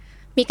นะ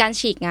มีการ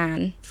ฉีกงาน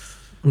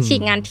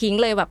ทิ้ง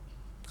เลยแบบ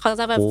เขา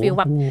จะแบบฟีล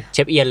แบบเช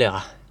ฟเอียนเลยเหร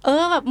อ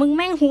แบบมึงแ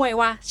ม่งห่วย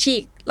ว่ะฉี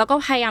กแล้วก็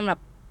พยายามแบบ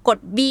กด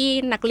บี้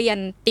นักเรียน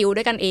ติว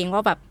ด้วยกันเองว่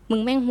าแบบมึ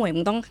งแม่งห่วยมึ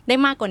งต้องได้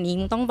มากกว่านี้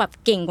มึงต้องแบบ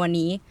เก่งกว่า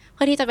นี้เ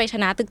พื่อที่จะไปช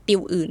นะตึกติว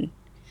อื่น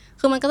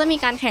คือมันก็จะมี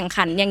การแข่ง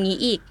ขันอย่างนี้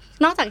อีก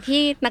นอกจาก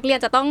ที่นักเรียน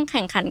จะต้องแ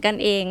ข่งขันกัน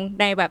เอง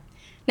ในแบบ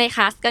ในค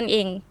ลาสกันเอ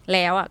งแ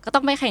ล้วอ่ะก็ต้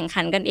องไปแข่ง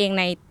ขันกันเอง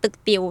ในตึก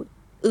ติว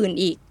อื่น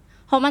อีก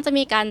เพราะมันจะ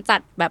มีการ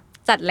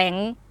จัดแรง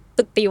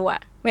ตึกติวอ่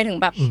ะไปถึง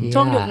แบบช่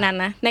วงยุคนั้น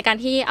นะในการ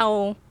ที่เอา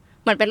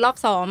เหมือนเป็นรอบ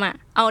ซ้อมอ่ะ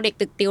เอาเด็ก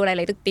ตึกติวหลา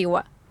ยๆตึกติว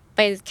อ่ะไป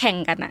แข่ง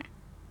กันอ่ะ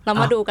เรา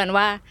มาดูกัน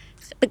ว่า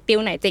ตึกติว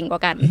ไหนเจ๋งกว่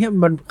ากันเนี่ย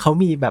มันเขา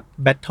มีแบบ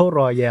Battle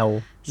Royale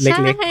เ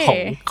ล็ก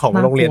ๆของ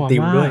โรงเรียนติ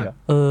วด้วย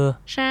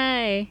ใช่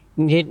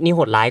นี่โห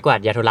ดร้ายกว่า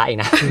ยาโทระอีก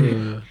นะ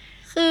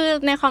คือ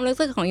ในความรู้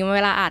สึกของยูเ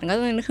วลาอ่านก็จ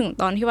ะนึกถึง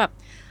ตอนที่แบบ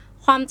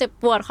ความเจ็บ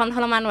ปวดความท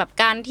รมานแบบ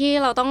การที่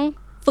เราต้อง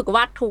ฝึกว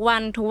าดทุกวั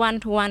น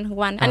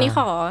อันนี้ข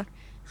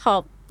อ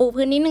ปู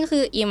พื้นนิดนึงคื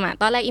ออิมอ่ะ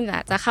ตอนแรกอิม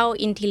จะเข้า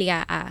อินทีเ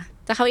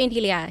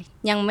รีย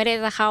ยังไม่ได้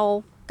จะเข้า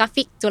กรา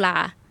ฟิกจุฬา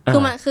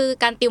คือ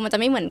การติวมันจะ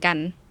ไม่เหมือนกัน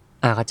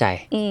เข้าใจ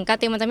การ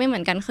ติวมันจะไม่เหมื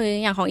อนกันคือ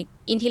อย่างของ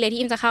อินทีเรียที่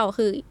อิมจะเข้า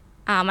คือ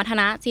มัธ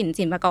นะ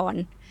ศิลปากร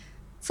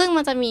ซึ่ง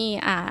มันจะมี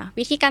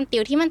วิธีการติ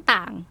วที่มัน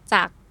ต่างจ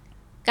าก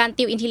การ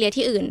ติวอินทีเรีย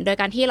ที่อื่นโดย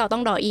การที่เราต้อ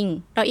งดรออิ่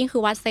งคื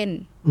อวาดเส้น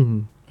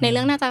ในเ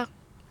รื่องน่าจะ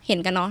เห็น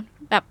กันเนาะ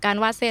แบบการ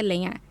วาดเส้นอะไร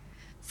เงี้ย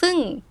ซึ่ง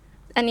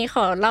อันนี้ข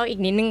อเล่าอีก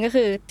นิดนึงก็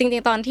คือจริ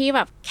งๆตอนที่แบ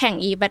บแข่ง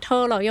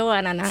Battle Royale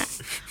อันนั้นนะ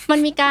มัน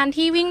มีการ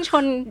ที่วิ่งช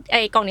นไ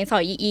อ้กล่องดินสอ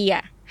EE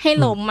อ่ะ ให้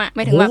ล้มอ่ะหม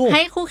ายถึงแบบใ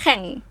ห้คู่แข่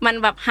งมัน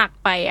แบบหัก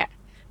ไปอ่ะ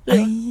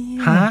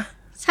ฮะ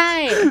ใช่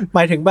หม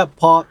ายถึงแบบ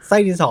พอไส้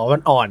ดินสอมั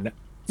นอ่อนอะ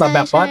แ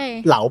บบว่า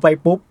เหลาไป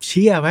ปุ๊บเ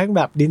ชี่ยแม่งแ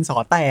บบดินสอ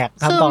แตก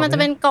ทำต่อคือมันจะ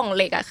เป็นกล่องเ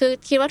หล็กอ่ะคือ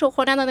คิดว่าทุกค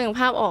นน่าจะนึก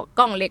ภาพออก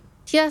กล่องเหล็ก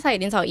ที่จะใส่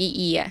ดินสอ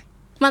อีอ่ะ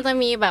มันจะ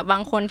มีแบบบา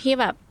งคนที่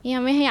แบบยั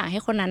งไม่อยากให้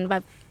คนนั้นแบ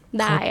บ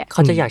ได้อ่ะเข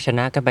าจะอยากชน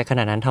ะกันไปขน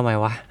าดนั้นทำไม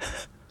วะ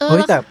เฮ้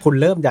ยแต่คุณ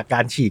เริ่มจากกา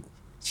ร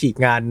ฉีก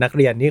งานนักเ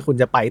รียนนี่คุณ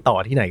จะไปต่อ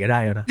ที่ไหนก็ได้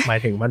แล้วนะหมาย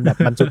ถึงมันแบบ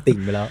มันจุดติ่ง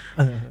ไปแล้ว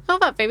ก็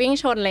แบบไปวิ่ง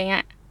ชนอะไรเ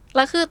งี้ยแ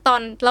ล้วคือตอ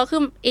นเราคื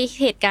อ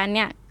เหตุการณ์เ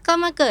นี่ยก็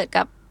มาเกิด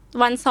กับ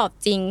วันสอบ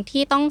จริง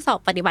ที่ต้องสอบ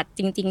ปฏิบัติ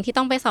จริงๆที่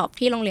ต้องไปสอบ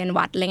ที่โรงเรียน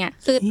วัดอะไรเงี้ย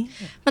คือ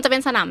มันจะเป็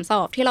นสนามส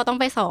อบที่เราต้อง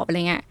ไปสอบอะไร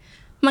เงี้ย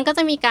มันก็จ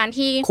ะมีการ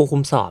ที่ครูคุ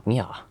มสอบนี่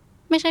หรอ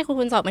ไม่ใช่ครู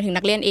คุมสอบหมายถึง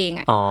นักเรียนเอง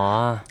อ่ะอ๋อ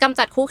กำ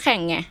จัดคู่แข่ง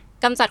ไง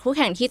กำจัดคู่แ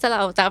ข่งที่เร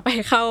าจะไป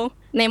เข้า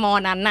ในมอ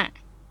นั้นน่ะ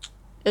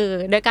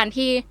โดยการ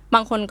ที่บ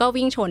างคนก็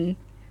วิ่งชน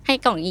ให้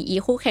กล่องอี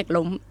คู่แข่ง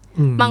ล้ม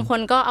บางคน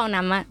ก็เอา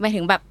น้ำไปถึ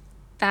งแบบ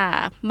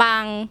บา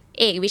ง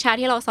เอกวิชา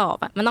ที่เราสอบ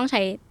อ่ะมันต้องใ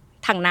ช้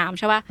ถังน้ำ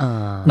ใช่ป่ะ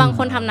บางค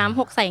นทำน้ำ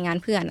หกใส่งาน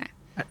เพื่อนอ่ะ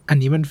อัน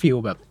นี้มันฟีล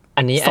แบบ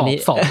อันนี้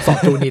สอบ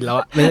จูนินแล้ว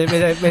อ่ะไ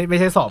ม่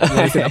ใช่สอบใ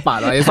นศิลปะ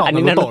แล้วไอ้สอบ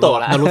นารูโตะ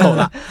ละ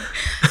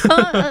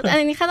อัน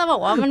นี้ข้าจะบอ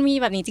กว่ามันมี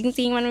แบบนี้จ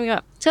ริงๆมันมีแบ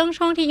บ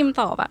ช่วงที่ยิม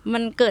สอบอ่ะมั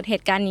นเกิดเห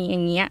ตุการณ์นี้อย่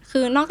างเงี้ยคื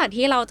อนอกจาก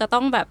ที่เราจะต้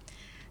องแบบ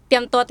เตรี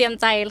ยมตัวเตรียม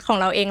ใจของ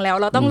เราเองแล้ว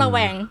เราต้องระแว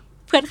ง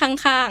เพื่อน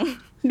ข้าง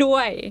ๆด้ว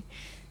ย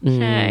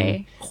ใช่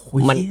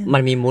มั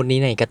นมีมูดนี้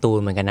ในการ์ตูน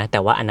เหมือนกันนะแต่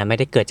ว่าอันนั้นไม่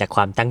ได้เกิดจากค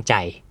วามตั้งใจ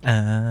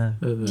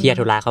ที่อา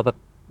ทุระเขาแบบ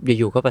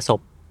อยู่ๆก็ประสบ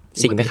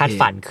สิ่งไม่คาด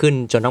ฝันขึ้น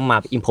จนต้องมา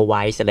อิมโพรไว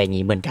ส์อะไรอย่าง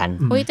งี้เหมือนกัน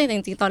แต่จ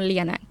ริงๆตอนเรี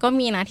ยนอ่ะก็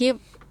มีนะที่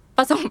ป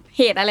ระสบเ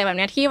หตุอะไรแบบ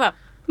นี้ที่แบบ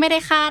ไม่ได้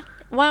คาด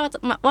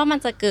ว่ามัน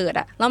จะเกิด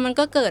อ่ะแล้วมัน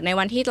ก็เกิดใน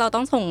วันที่เราต้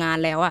องส่งงาน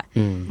แล้วอ่ะ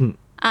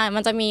มั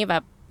นจะมีแบ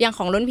บอย่างข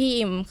องรุ่นพี่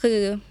อิมคือ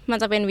มัน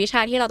จะเป็นวิช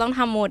าที่เราต้องท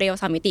ำโมเดล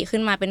3มิติขึ้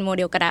นมาเป็นโมเ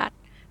ดลกระดาษ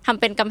ทำ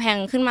เป็นกำแพง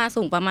ขึ้นมา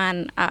สูงประมา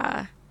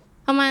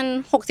ณ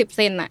60 เ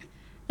ซนอ่ะ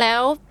แล้ว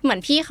เหมือน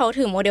พี่เขา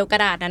ถือโมเดลกร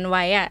ะดาษนั้นไ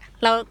ว้อ่ะ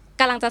แล้ว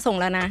กำลังจะส่ง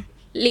แล้วนะ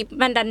ลิป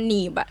มันดันห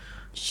นีบอ่ะ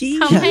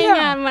ทำให้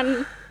งานมัน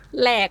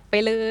แหลกไป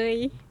เลย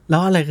แล้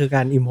วอะไรคือก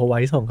ารอิมโพรไว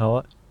ส์ของเขาอ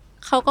ะ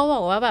เขาก็บ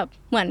อกว่าแบบ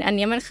เหมือนอัน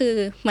นี้มันคือ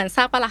เหมือนซ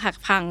ากปรักหัก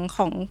พังข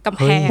องกำแ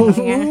พงอะไร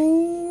เงี้ย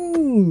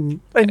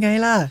เป็นไง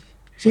ล่ะ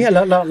เชี่ยแ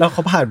ล้วเข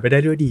าผ่านไปได้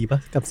ด้วยดีป่ะ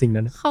กับสิ่ง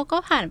นั้นเขาก็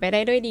ผ่านไปได้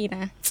ด้วยดีน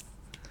ะ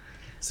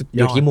อ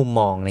ยู่ที่มุม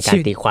มองในการ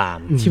ตีความ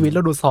ชีวิตเร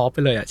าดูซอฟไป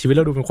เลยอ่ะชีวิตเ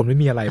ราดูเป็นคนไม่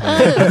มีอะไรไป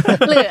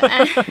หรือ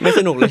ไม่ส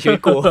นุกเลยชีวิต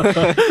กู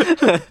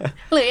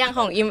หรืออย่างข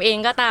องอิมเอง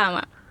ก็ตาม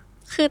อ่ะ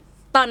คือ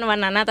ตอนวัน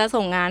นั้นจะ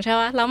ส่งงานใช่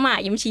ป่ะแล้วหมา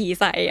อิมฉี่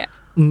ใส่อ่ะ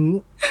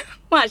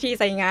หมาฉี่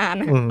ใส่งาน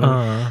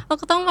เรา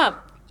ก็ต้องแบบ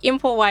อิม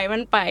โพรไวส์มั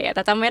นไปอ่ะแ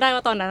ต่จำไม่ได้ว่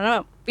าตอนนั้นแบ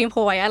บอิมโพร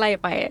ไวส์อะไร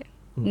ไป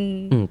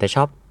แต่ช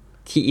อบ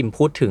ที่อิม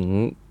พูดถึง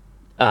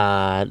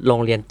โร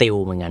งเรียนติว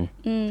เหมือนกัน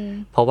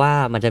เพราะว่า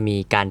มันจะมี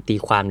การตี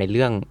ความในเ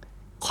รื่อง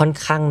ค่อน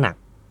ข้างหนัก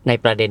ใน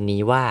ประเด็น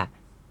นี้ว่า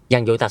อย่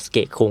างโยตาสเก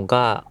ะคุง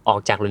ก็ออก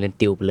จากโรงเรียน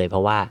ติวไปเลยเพร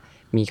าะว่า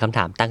มีคำถ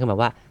ามตั้งขึ้นมา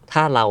ว่าถ้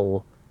าเรา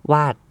ว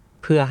าด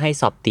เพื่อให้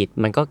สอบติด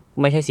มันก็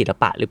ไม่ใช่ศิล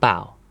ปะหรือเปล่า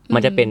มั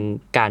นจะเป็น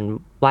การ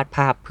วาดภ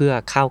าพเพื่อ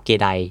เข้าเก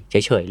ไดเฉ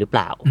ยๆหรือเป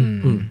ล่า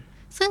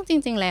ซึ่งจ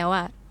ริงๆแล้ว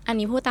อ่ะอัน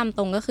นี้พูดตามต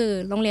รงก็คือ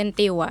โรงเรียน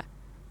ติวอ่ะ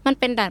มัน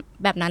เป็น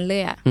แบบนั้นเล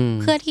ยอ่ะ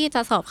เพื่อที่จ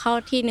ะสอบเข้า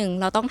ที่นึง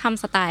เราต้องท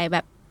ำสไตล์แบ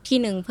บที่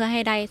นึงเพื่อใ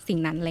ห้ได้สิ่ง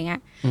นั้นอะไรเงี้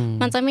ย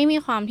มันจะไม่มี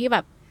ความที่แบ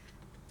บ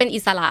เป็นอิ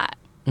สระ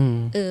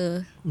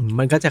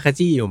มันก็จะข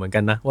จี้อยู่เหมือนกั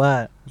นนะว่า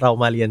เรา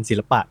มาเรียนศิ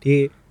ลปะที่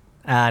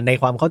ใน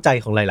ความเข้าใจ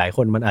ของหลายๆค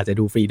นมันอาจจะ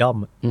ดูฟรีดอม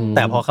แ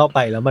ต่พอเข้าไป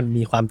แล้วมัน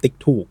มีความติ๊ก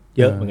ถูก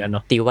เยอะเหมือนกันเนา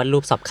ะติววาดรู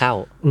ปสอบเข้า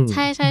ใ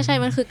ช่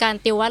มันคือการ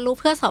ติววาดรูป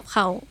เพื่อสอบเ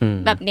ข้า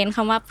แบบเน้นค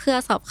ำว่าเพื่อ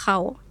สอบเข้า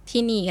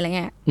ที่นี่อะไรเ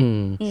งี้ย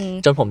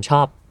จนผมช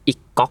อบอีก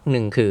ก๊อกนึ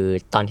งคือ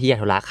ตอนที่ยา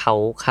โทระเขา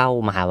เข้า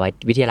มหา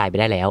วิทยาลัยไป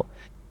ได้แล้ว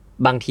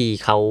บางที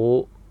เขา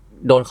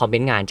โดนคอมเม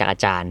นต์งานจากอา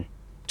จารย์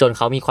จนเ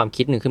ขามีความ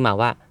คิดนึงขึ้นมา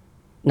ว่า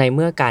ในเ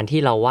มื่อการที่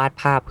เราวาด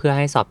ภาพเพื่อใ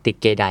ห้สอบติด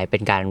เกไดเป็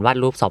นการวาด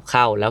รูปสอบเ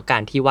ข้าแล้วกา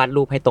รที่วาด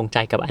รูปให้ตรงใจ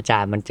กับอาจา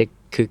รย์มันจะ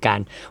คือการ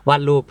วา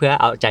ดรูปเพื่อ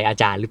เอาใจอา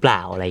จารย์หรือเปล่า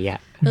อะไรเงี้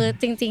ย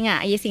จริงๆอ่ะ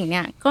ไอ้สิ่งเนี้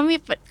ย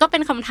ก็เป็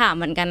นคำถาม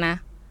เหมือนกันนะ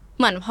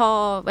เหมือนพอ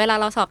เวลา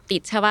เราสอบติ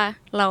ดใช่ป่ะ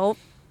แล้ว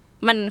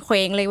มันเค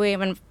ว้งเลยเว้ย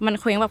มัน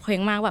เคว้งแบบเคว้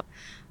งมากแบบ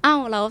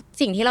แล้ว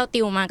สิ่งที่เรา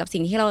ติวมากับสิ่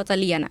งที่เราจะ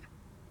เรียนอ่ะ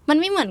มัน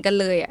ไม่เหมือนกัน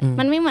เลยอ่ะ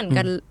มันไม่เหมือน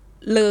กัน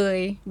เลย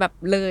แบบ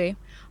เลย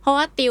เพราะ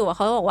ว่าติวอ่ะเข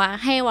าบอกว่า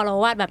ให้เรา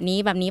วาดแบบนี้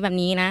แบบนี้แบบ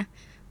นี้นะ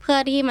เพื่อ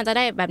ที่มันจะไ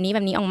ด้แบบนี้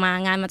ออกมา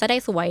งานมันจะได้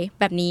สวย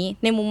แบบนี้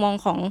ในมุมมอง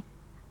ของ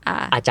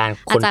อาจารย์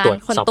คนตรวจ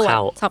สอ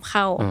บเ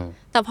ข้า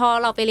แต่พอ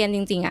เราไปเรียนจ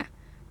ริงๆอ่ะ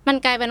มัน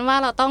กลายเป็นว่า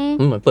เราต้อง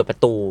เหมือนเปิดปร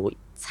ะตู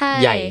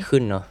ใหญ่ขึ้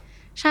นเนาะ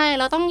ใช่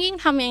เราต้องยิ่ง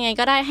ทำยังไง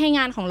ก็ได้ให้ง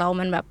านของเรา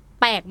มันแบบ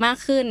แปลกมาก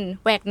ขึ้น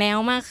แหวกแนว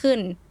มากขึ้น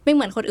ไม่เห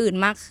มือนคนอื่น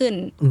มากขึ้น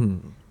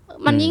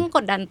มันยิ่งก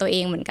ดดันตัวเอ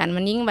งเหมือนกัน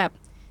มันยิ่งแบบ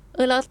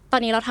แล้วตอ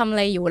นนี้เราทำอะ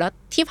ไรอยู่แล้ว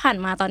ที่ผ่าน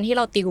มาตอนที่เ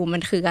ราติวมั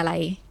นคืออะไร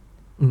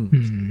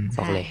บ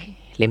อกเลย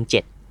เล่ม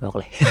7บอก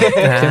เลย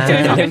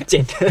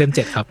เล่ม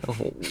7ครับ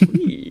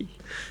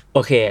โอ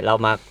เคเรา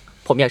มา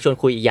ผมอยากชวน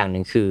คุยอีกอย่างห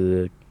นึ่งคือ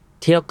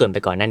ที่เราเกริ่นไป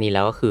ก่อนหน้านี้แ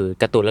ล้วก็คือ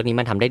การ์ตูนเรื่องนี้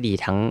มันทำได้ดี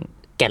ทั้ง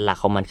แกนหลัก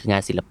ของมันคืองา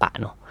นศิลปะ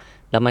เนาะ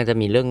แล้วมันจะ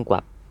มีเรื่องกว่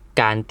า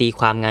การตี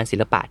ความงานศิ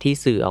ลปะที่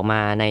สื่อออกม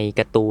าใน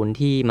การ์ตูน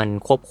ที่มัน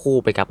ควบคู่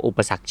ไปกับอุป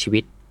สรรคชีวิ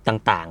ต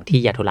ต่างๆที่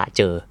ยาโทระเ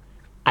จอ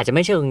อาจจะไ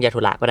ม่เชิงยาโท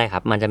ระก็ได้ค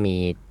รับมันจะมี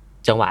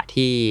จังหวะ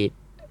ที่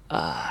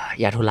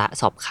ยาโทระ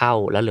สอบเข้า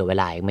แล้วเหลือเว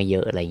ลาไม่เย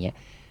อะอะไรเงี้ย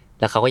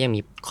แล้วเขาก็ยังมี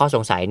ข้อส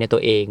งสัยในตั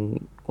วเอง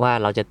ว่า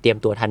เราจะเตรียม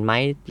ตัวทันไหม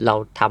เรา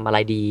ทำอะไร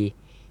ดี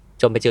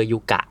จนไปเจอยู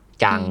กะ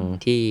จัง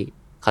ที่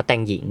เขาแต่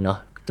งหญิงเนาะ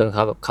จนเข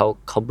าแบบ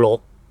เขาบล็อก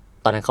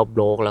ตอนนั้นเขาบ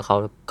ล็อกแล้วเขา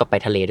ก็ไป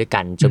ทะเลด้วยกั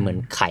นจนเหมือน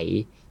ไข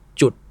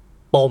จุด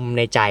ปมใ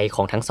นใจข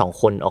องทั้งสอง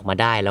คนออกมา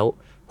ได้แล้ว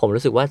ผม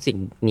รู้สึกว่าสิ่ง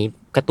นี้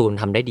การ์ตูน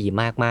ทำได้ดี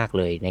มากๆ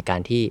เลยในกา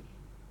รที่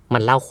มั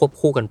นเล่าควบ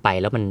คู่กันไป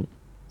แล้วมัน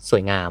ส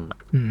วยงาม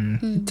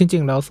จริ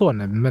งๆแล้วส่วน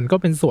นั้นมันก็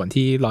เป็นส่วน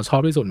ที่เราชอ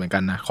บที่สุดเหมือนกั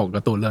นนะของก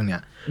าร์ตูนเรื่องเนี้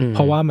ยเพ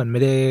ราะว่ามันไม่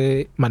ไ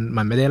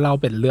ด้เล่า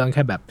เป็นเรื่องแ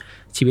ค่แบบ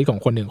ชีวิตของ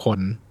คนหนึ่งคน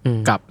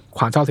กับค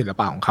วามชอบศิล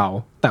ปะของเขา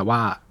แต่ว่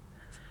า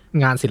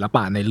งานศิลป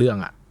ะในเรื่อง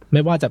อ่ะไ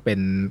ม่ว่าจะเป็น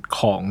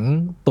ของ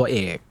ตัวเอ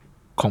ก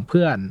ของเ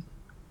พื่อน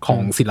ขอ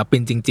งศิลปิ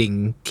นจริง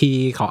ๆที่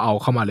เขาเอา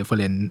เข้ามาเรฟเฟอ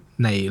เรนซ์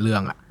ในเรื่อ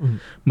งอ่ะ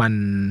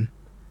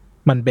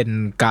มันเป็น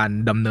การ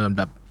ดำเนินแ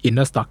บบ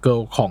inner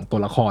struggle ของตัว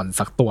ละคร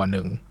สักตัวห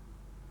นึ่ง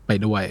ไป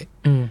ด้วย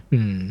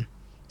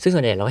ซึ่งส่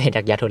วนใหญ่เราเห็นจ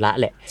ากยาโทระ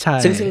แหละ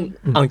ซึ่ง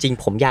เอาจริง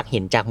ผมอยากเห็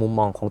นจากมุม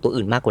มองของตัว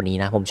อื่นมากกว่านี้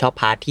นะผมชอบ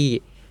พาร์ทที่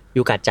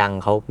ยูกะจัง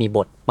เขามีบ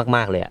ทม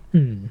ากๆเลยอ่ะ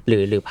ห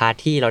รือพาร์ท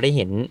ที่เราได้เ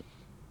ห็น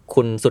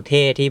คุณสุดเ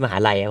ท่ที่มหา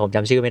ลัยผมจ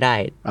ำชื่อไม่ได้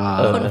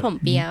คนผม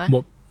เปีย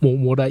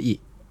โมราอิ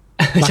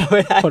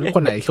ค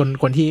นไหน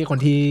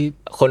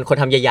คน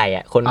ทำใหญ่ๆ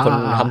อ่ะคน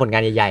ทำผลงา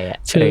นใหญ่ๆอ่ะ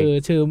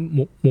ชื่อ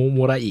โม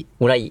ราอิ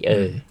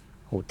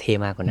โหเท่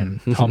มากกว่านั้น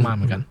ชอบมากเ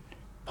หมือนกัน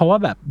เพราะว่า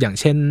แบบอย่าง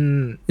เ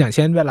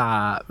ช่นเว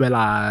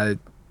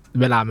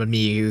ลามัน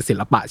มีศิ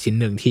ลปะชิ้น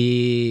หนึ่ง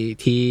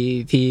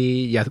ที่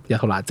ยา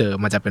โทระเจอ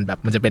มันจะเ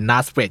ป็นหน้า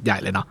สเปรดใหญ่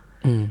เลยเนาะ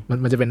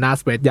มันจะเป็นหน้า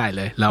สเปรดใหญ่เ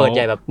ลยแล้วเปิดให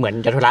ญ่แบบเหมือน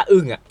ยาโทระ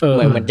อึ้งอ่ะ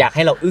เหมือนอยากใ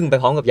ห้เราอึ้งไป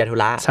พร้อมกับยาโท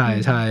ระใ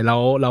ช่ๆแ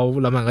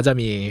ล้วมันก็จะ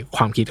มีค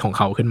วามคิดของเ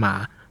ขาขึ้นมา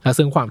แล้ว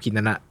ซึ่งความคิด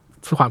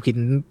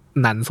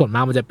นั้นส่วนม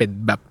ากมันจะเป็น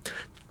แบบ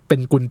เป็น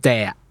กุญแ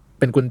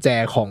จ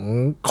ข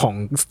อง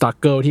สตรัก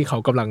เกิลที่เขา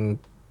กำลัง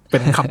เ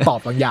ป็นคำตอบ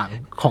บางอย่าง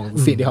ของ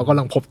สิ่งที่เขากำ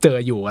ลังพบเจอ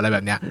อยู่อะไรแบ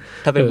บเนี้ย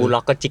ถ้าเป็นบูลล็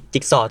อกก็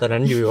จิ๊กซอตอนนั้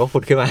นอยู่ก็ผุ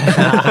ดขึ้นมา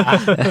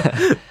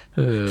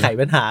ไข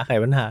ปัญหา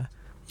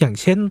อย่าง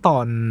เช่นตอ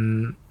น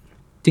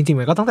จริงๆ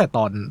มันก็ตั้งแต่ต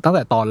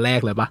อนแรก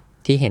เลยปะ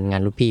ที่เห็นงา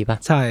นรูปพี่ปะ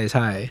ใ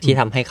ช่ที่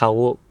ทำให้เขา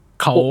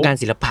งาน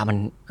ศิลปะ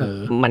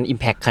มันอิม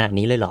แพคขนาด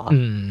นี้เลยเหรอ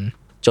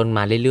จนม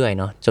าเรื่อยๆ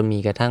เนาะจนมี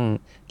กระทั่ง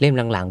เล่ม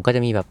หลังๆก็จ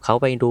ะมีแบบเขา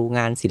ไปดูง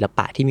านศิลป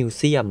ะที่มิวเ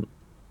ซียม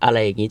อะไร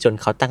อย่างนี้จน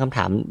เขาตั้งคำถ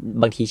าม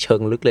บางทีเชิ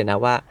งลึกเลยนะ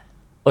ว่า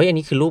อัน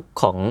นี้คือรูป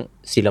ของ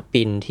ศิล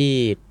ปินที่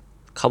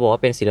เขาบอกว่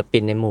าเป็นศิลปิ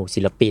นในหมู่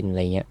ศิลปินอะไ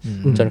รเงี้ย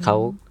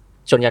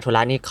จนยาโทร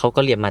ะนี่เขา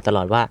ก็เรียนมาตล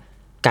อดว่า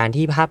การ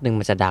ที่ภาพนึง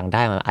มันจะดังไ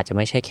ด้มันอาจจะไ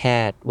ม่ใช่แค่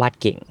วาด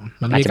เก่ง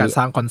มันมีการส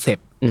ร้างคอนเซป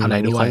ต์อะไร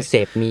ด้วยมีคอนเซ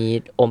ปต์มี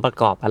องค์ประ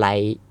กอบอะไร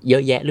เยอ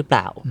ะแยะหรือเป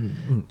ล่า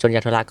จนย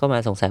าโทระก็มา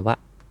สงสัยว่า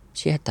เ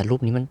ชี่ยแต่รู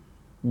ปนี้มัน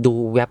ดู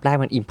แวบแรก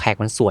มันอิมแพค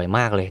มันสวยม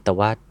ากเลยแต่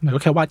ว่ามันก็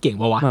แค่วาดเก่ง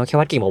ป่าวะมันแค่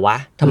วาดเก่งป่าวะ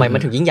ทำไมมัน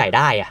ถึงยิ่งใหญ่ไ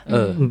ด้อ่ะ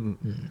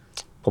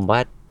ผมว่า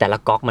แต่ละ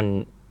ก๊อก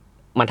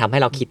มันทำให้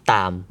เราคิดต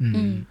าม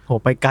โห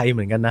ไปไกลเห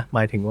มือนกันนะหม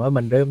ายถึงว่า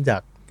มันเริ่มจา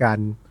กการ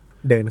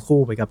เดินคู่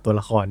ไปกับตัว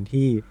ละคร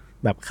ที่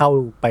แบบเข้า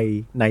ไป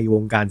ในว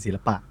งการศิล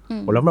ปะ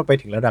แล้วมันไป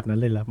ถึงระดับนั้น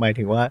เลยเหรอหมาย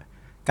ถึงว่า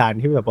การ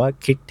ที่แบบว่า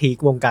คริติก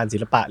วงการศิ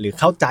ลปะหรือ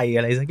เข้าใจอ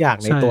ะไรสักอย่าง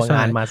ในตัวง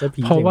านมาสเตอร์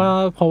พีซเพรา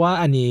ะว่า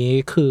อันนี้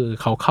คือ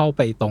เขาเข้าไ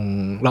ปตรง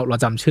เรา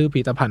จำชื่อพิ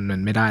พิธภัณฑ์มั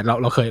นไม่ได้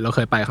เราเค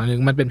ยไปครั้งนึ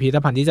งมันเป็นพิพิธ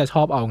ภัณฑ์ที่จะช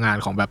อบเอางาน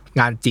ของแบบ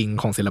งานจริง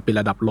ของศิลปิน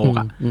ระดับโลก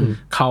อ่ะ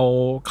เ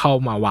ข้า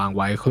มาวางไ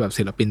ว้คือแบบ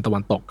ศิลปินตะวั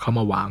นตกเข้า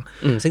มาวาง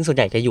ซึ่งส่วนใ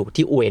หญ่จะอยู่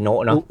ที่อุเอโน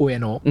ะเนาะอุเอ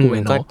โนะ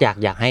ก็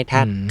อยากให้ถ้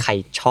าใคร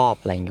ชอบ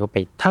อะไรอย่างเงี้ยก็ไป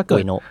ถ้าเ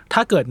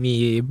กิดมี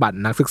บัตร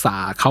นักศึกษา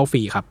เข้าฟ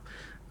รีครับ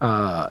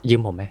ยื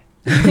มผมไหม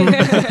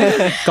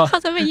เขา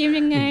จะไปยิ้ม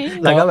ยังไง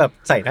แล้วก็แบบ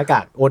ใส่หน้าก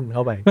ากอ้นเข้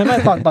าไปไม่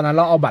ตอนนั้นเ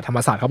ราเอาบัตรธรรม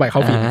ศาสตร์เข้าไปเข้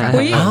าฟรีเหมือนกัน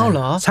อ้าวเห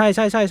รอใช่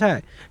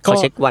เขา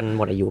เช็ควันห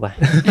มดอายุป่ะ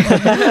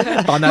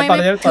ตอนนั้น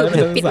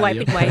ปิดไ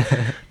ว้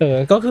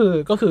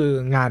ก็คือ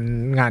ง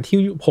านที่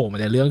โผล่มา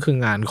ในเรื่องคือ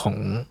งานของ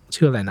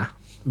ชื่ออะไรนะ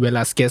เวล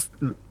าสเกส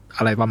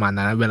อะไรประมาณ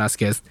นั้นเวลาส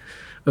เกส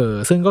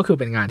ซึ่งก็คือ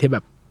เป็นงานที่แบ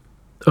บ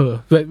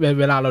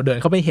เวลาเราเดิน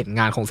เข้าไปเห็น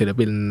งานของศิล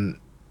ปิน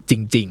จ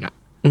ริงๆอ่ะ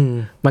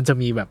มันจะ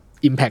มีแบบ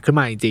impact ขึ้น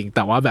มาจริงๆแ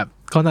ต่ว่าแบบ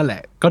ก็นั่นแหล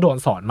ะก็โดน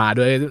สอนมา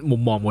ด้วยมุ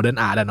มมองโมเดิร์น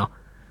อาร์ตเนาะ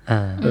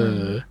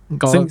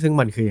ซึ่ง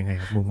มันคือยังไง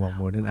ครับมุมมอง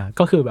โมเดิร์นอาร์ต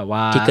ก็คือแบบว่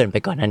าที่เกินไป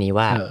ก่อนอันนี้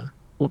ว่า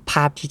ภ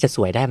าพที่จะส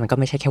วยได้มันก็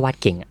ไม่ใช่แค่วาด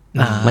เก่งอ่ะ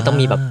มันต้อง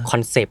มีแบบคอ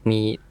นเซปต์มี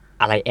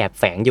อะไรแอบ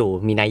แฝงอยู่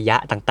มีนัยยะ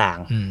ต่าง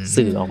ๆ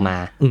สื่อออกมา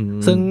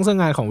ซึ่ง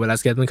งานของเวลา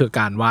สเกตมันคือ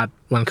การวาด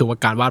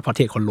พอร์เท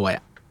รตคนรวย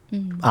อ่ะ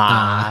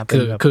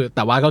คือแ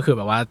ต่ว่าก็คือแ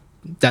บบว่า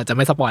จะไ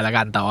ม่สปอยแล้ว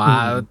กันแต่ว่า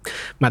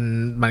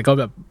มันก็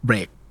แบบเบร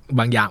ก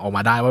บางอย่างออกม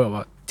าได้ว่าแบบ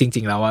ว่าจ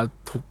ริงๆแล้วว่า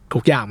ทุ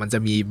กอย่างมันจะ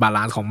มีบาล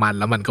านซ์ของมัน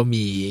แล้วมันก็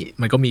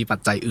มีปัจ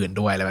จัยอื่น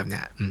ด้วยอะไรแบบเนี้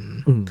ย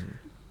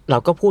เรา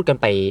ก็พูดกัน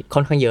ไปค่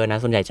อนข้างเยอะนะ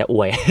ส่วนใหญ่จะอ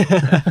วย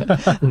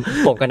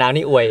ผมกับน้ำ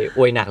นี่อ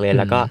วยหนักเลย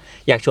แล้วก็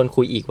อยากชวน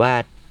คุยอีกว่า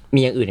มี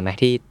อย่างอื่นไหม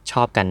ที่ช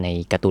อบกันใน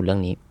การ์ตูนเรื่อ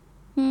งนี้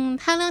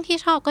ถ้าเรื่องที่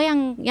ชอบก็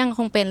ยังค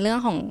งเป็นเรื่อง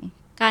ของ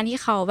การที่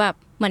เขาแบบ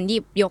เหมือนหยิ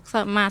บยก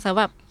มาซะ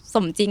แบบ ส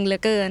มจริงเหลื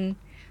อเกิน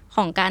ข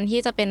องการที่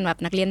จะเป็นแบบ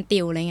นักเรียนติ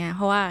วอะไรเงี้ยเ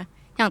พราะว่า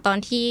อย่างตอน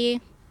ที่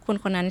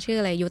คนนั้นชื่อ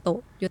อะไรยู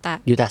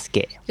ตาสเ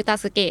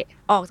กะ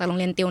ออกจากโรง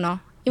เรียนติวเนาะ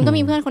อิมก็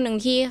มีเพื่อนคนนึง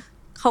ที่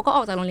เขาก็อ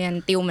อกจากโรงเรียน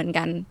ติวเหมือน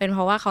กันเป็นเพ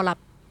ราะว่าเขารับ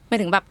หมาย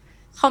ถึงแบบ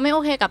เขาไม่โอ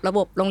เคกับระบ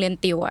บโรงเรียน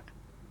ติวอ่ะ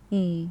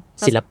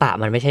ศิลปะ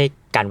มันไม่ใช่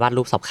การวาด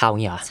รูปสอบเข้าอย่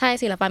างเงี้ยหรอใช่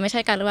ศิลปะไม่ใช่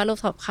การวาดรูป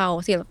สอบเข้า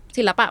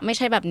ศิลปะไม่ใ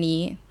ช่แบบนี้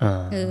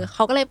เข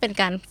าก็เลยเป็น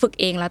การฝึก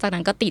เองแล้วจาก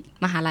นั้นก็ติด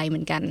มหาลัยเหมื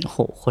อนกันโอ้โห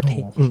โคตรเท่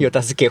โยต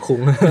าสเกะคุ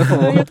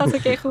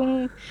ง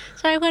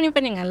ใช่เพื่อนนี่เ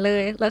ป็นอย่างนั้นเล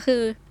ยแล้วคื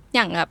ออ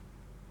ย่างแบบ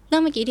เรื่อ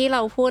งเมื่อกี้ที่เร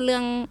าพูดเรื่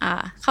อง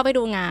เข้าไป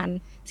ดูงาน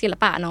ศิล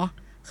ปะเนาะ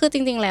คือจ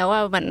ริงๆแล้วอ่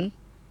ะเหมือน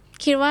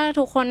คิดว่า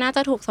ทุกคนน่าจ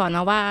ะถูกสอนม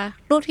าว่า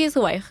รูปที่ส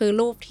วยคือ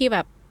รูปที่แบ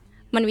บ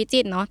มันวิ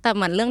จิตรเนาะแต่เ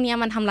หมือนเรื่องนี้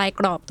มันทำลาย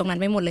กรอบตรงนั้น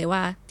ไปหมดเลยว่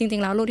าจริ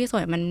งๆแล้วรูปที่ส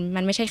วย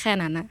มันไม่ใช่แค่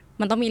นั้นนะ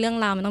มันต้องมีเรื่อง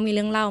ราวมันต้องมีเ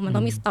รื่องเล่ามันต้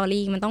องมีสตอ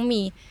รี่มันต้อง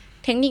มี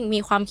เทคนิคมี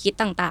ความคิด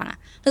ต่าง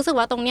ๆรู้สึก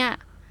ว่าตรงเนี้ย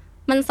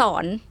มันสอ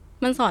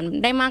น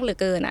ได้มากเหลือ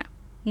เกินอ่ะ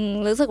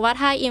รู้สึกว่า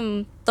ถ้า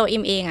ตัวอิ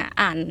มเองอ่ะ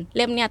อ่านเ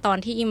ล่มเนี้ยตอน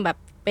ที่อิมแบบ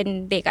เป็น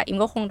เด็กอ่ะอิม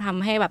ก็คงท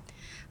ำให้แบบ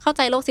เข้าใ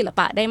จโลกศิล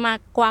ปะได้มาก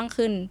กว้าง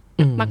ขึ้น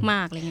ม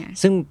ากๆอะไรเงี้ย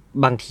ซึ่ง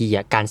บางที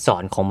อ่ะการสอ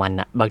นของมัน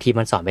อ่ะบางที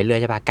มันสอนไปเรื่อย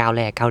ใช่ป่ะก้าวแ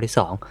รกก้าวที่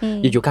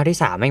2อยู่ๆก้าวที่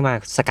3แม่งมา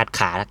สกัดข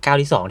าแล้วก้าว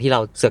ที่2ที่เรา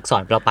เสือกสอ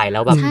นเราไปแล้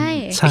วแบบ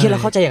ที่เรา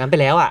เข้าใจอย่างนั้นไป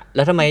แล้วอ่ะแ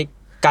ล้วทำไม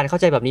การเข้า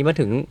ใจแบบนี้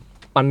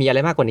มันมีอะไร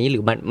มากกว่านี้หรื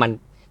อมัน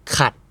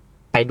ขัด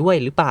ไปด้วย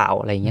หรือเปล่า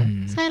อะไรเงี้ย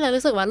ใช่แล้ว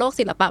รู้สึกว่าโลก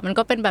ศิลปะมัน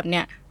ก็เป็นแบบเ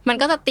นี้ยมัน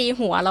ก็จะตี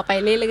หัวเราไป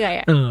เรื่อยๆ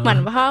อ่ะเหมือน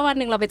เพราะวัน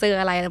นึงเราไปเจอ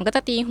อะไรมันก็จ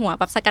ะตีหัว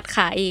แบบสกัดข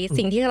า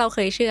สิ่งที่เราเค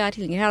ยเชื่อ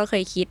ถึงที่เราเค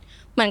ยคิด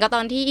เหมือนกับต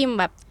อนที่อิม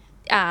แบบ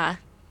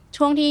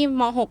ช่วงที่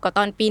ม.6 กับต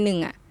อนปี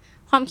1อ่ะ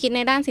ความคิดใน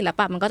ด้านศิลป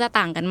ะมันก็จะ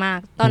ต่างกันมาก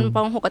ตอนป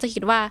.6 ก็จะคิ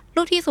ดว่า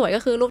รูปที่สวยก็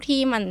คือรูปที่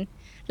มัน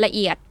ละเ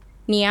อียด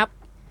เนี๊ยบ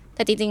แ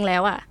ต่จริงๆแล้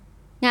วอ่ะ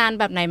งาน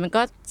แบบไหนมัน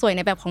ก็สวยใ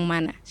นแบบของมั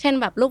นอ่ะเช่น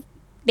แบบรูป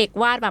เด็ก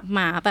วาดแบบหม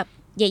าแบบ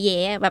แย่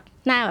ๆแบบ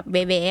หน้าแบบเ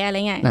บ๊ๆอะไร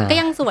เงี้ยก็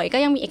ยังสวยก็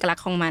ยังมีเอกลักษ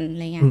ณ์ของมันอะ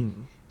ไรเงี้ย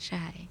ใ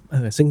ช่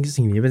ซึ่ง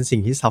สิ่งนี้เป็นสิ่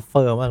งที่ซัฟเฟ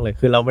อร์มากเลย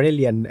คือเราไม่ได้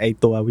เรียนไอ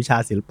ตัววิชา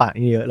ศิลปะ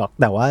นี่เยอะหรอก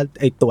แต่ว่า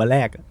ไอตัวแร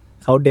ก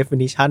เขา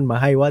definition มา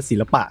ให้ว่าศิ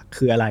ลปะ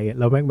คืออะไร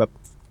แล้วแม่งแบบ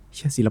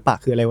ศิลปะ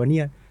คืออะไรวะเ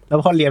นี่ยแล้ว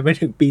พอเรียนไป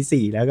ถึงปี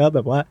4แล้วก็แบ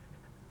บว่า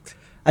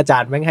อาจา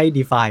รย์แม่งให้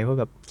define ว่า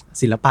แบบ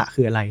ศิลปะ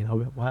คืออะไรเรา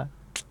แบบว่า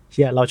เ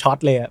ชี่ยเราช็อต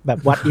เลยแบบ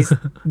what is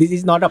this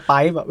is not a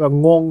pipe แบบ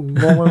งง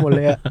ไปหมดเ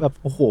ลยแบบ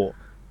โอ้โห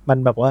มัน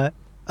แบบว่า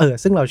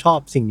ซึ่งเราชอบ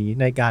สิ่งนี้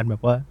ในการแบ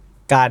บว่า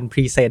การพ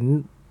รีเซน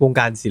ต์วง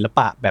การศิลป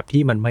ะแบบ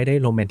ที่มันไม่ได้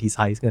โรแมนติไซ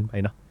ส์เกินไป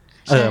เนาะ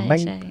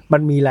มั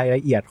นมีรายล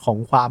ะเอียดของ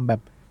ความแบ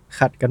บ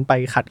ขัดกันไป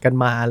ขัดกัน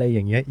มาอะไรอ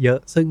ย่างเงี้ยเยอะ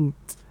ซึ่ง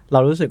เรา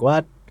รู้สึกว่า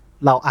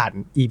เราอ่าน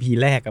EP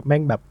แรกกับแม่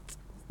งแบบ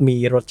มี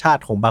รสชา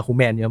ติของบาคูแ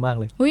มนเยอะมาก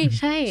เลย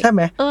ใช่ไห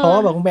มเพราะว่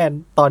าบาคูแมน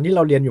ตอนที่เร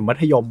าเรียนอยู่มั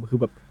ธยมคือ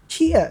แบบเ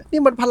ชี่ย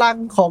นี่มันพลัง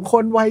ของค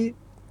น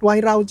วัย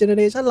เราเจเนอเ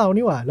รชันเรา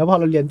นี่หว่าแล้วพอ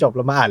เราเรียนจบเ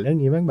รามาอ่านเรื่อง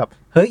นี้แม่งแบบ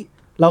เฮ้ย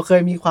เราเค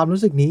ยมีความ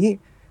รู้สึกนี้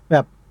แบ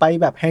บไป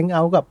แบบแฮงเอ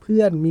าท์กับเ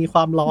พื่อนมีคว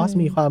ามลอส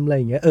มีความอะไร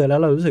อย่างเงี้ยแล้ว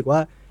เรารู้สึกว่า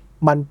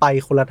มันไป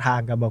คนละทาง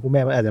กับบาคูแม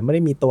นมันอาจจะไม่ไ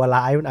ด้มีตัว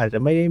ร้ายมันอาจจะ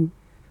ไม่ได้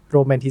โร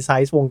แมนติไซ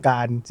ส์วงกา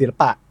รศิล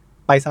ปะ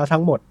ไปซะทั้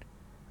งหมด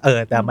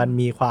แต่มัน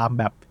มีความ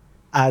แบบ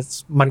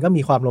มันก็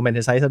มีความโรแมน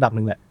ติไซส์ระดับ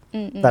นึงแหละ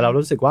แต่เรา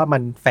รู้สึกว่ามั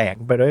นแฝง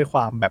ไปด้วยคว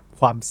ามแบบ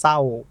ความเศร้า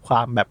คว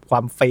ามแบบควา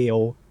มเฟล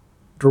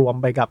รวม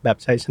ไปกับแบบ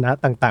ชัยชนะ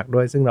ต่างๆด้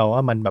วยซึ่งเราว่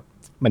ามันแบบ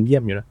มันเยี่ย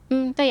มอยู่นะ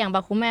แต่อย่างบ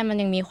าคูแมนมัน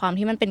ยังมีความ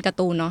ที่มันเป็นการ์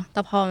ตูนเนาะแ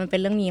ต่พอมันเป็น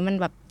เรื่องนี้มัน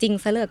แบบจริง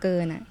ซะเหลือเกิ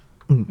นอ่ะ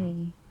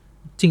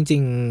จริ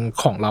ง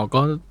ๆของเรา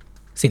ก็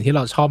สิ่งที่เ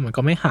ราชอบมัน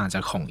ก็ไม่ห่างจา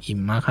กของอิม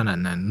มากขนาด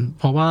นั้น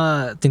เพราะว่า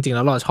จริงๆแ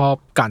ล้วเราชอบ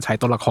การใช้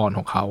ตัวละครข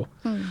องเขา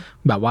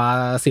แบบว่า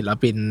ศิล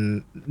ปิน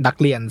นัก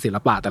เรียนศิล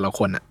ปะแต่ละค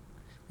นอะ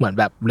เหมือน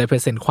แบบ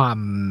represent ค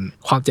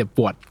วามเจ็บป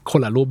วดค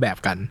นละรูปแบบ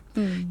กัน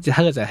ถ้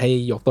าเกิดจะให้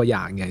ยกตัวอย่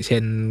างอย่างเช่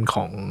นข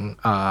อง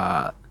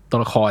ตัว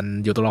ละคร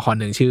อยู่ตัวละคร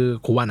หนึ่งชื่อ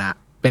คุวานะ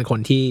เป็นคน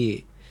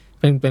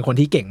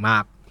ที่เก่งมา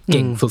กเ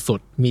ก่งสุด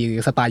ๆมี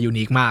สไตล์ยู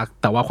นิคมาก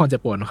แต่ว่าความเจ็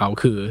บปวดของเขา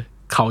คือ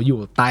เขาอยู่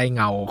ใต้เ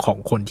งาของ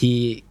คนที่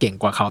เก่ง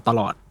กว่าเขาต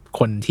ลอด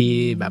คนที่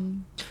แบบ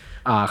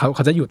เข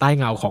าจะอยู่ใต้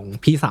เงาของ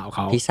พี่สา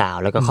ว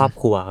แล้วก็ครอบ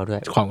ครัวเขาด้ว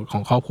ยขอ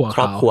งครอบค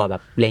รัวแบ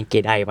บเรียนเกร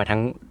ดไอมา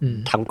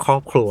ทั้งครอ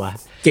บครัว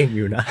เก่งอ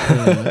ยู่นะ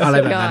อะไร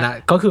แบบนั้นนะ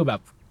ก็คือแบบ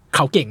เข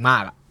าเก่งมา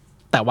ก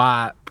แต่ว่า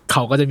เข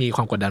าก็จะมีค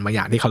วามกดดันบางอ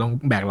ย่างที่เขาต้อง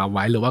แบกรับไ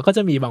ว้หรือว่าก็จ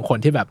ะมีบางคน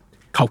ที่แบบ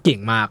เขาเก่ง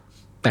มาก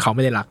แต่เขาไ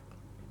ม่ได้รัก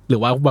หรื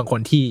อว่าบางค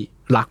นที่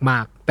รักมา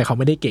กแต่เขา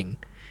ไม่ได้เก่ง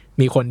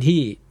มีคนที่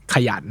ข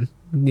ยัน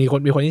มี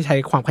คนที่ใช้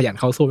ความขยัน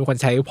เข้าสู้มีคน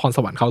ใช้พรส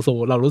วรรค์เข้าสู้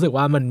เรารู้สึก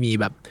ว่ามันมี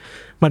แบบ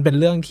มันเป็น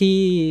เรื่อง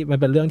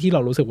ที่เร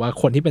ารู้สึกว่า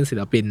คนที่เป็นศิ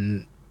ลปิน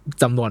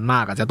จำนวนมา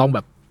กจะต้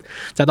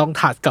อง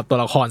ทัชกับตัว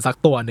ละครสัก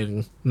ตัวหนึ่ง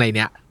ในเ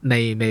นี้ย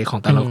ในขอ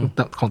งแ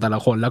ต่ละ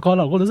คนแล้วก็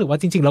เราก็รู้สึกว่า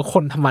จริงๆแล้วค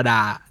นธรรมดา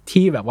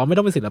ที่แบบว่าไม่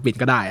ต้องเป็นศิลปิน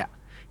ก็ได้อะ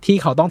ที่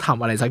เขาต้องท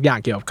ำอะไรสักอย่าง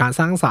เกี่ยวกับการ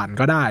สร้างสรรค์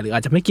ก็ได้หรืออ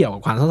าจจะไม่เกี่ยวกั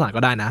บความสร้างสรรค์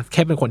ก็ได้นะแ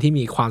ค่เป็นคนที่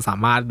มีความสา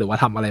มารถหรือว่า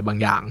ทำอะไรบาง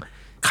อย่าง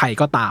ใคร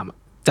ก็ตาม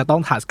จะต้อ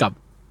งทัชกับ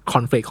ค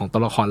อนฟลิกต์ของตั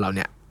วละครเราเ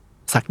นี่ย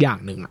สักอย่าง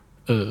หนึ่ง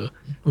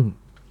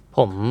ผ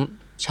ม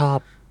ชอบ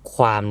ค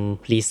วาม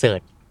รีเสิร์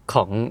ชข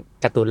อง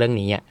การ์ตูนเรื่อง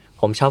นี้อ่ะ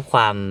ผมชอบคว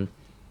าม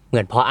เหมื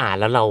อนพออ่าน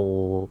แล้วเรา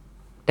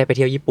ได้ไปเ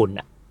ที่ยวญี่ปุ่น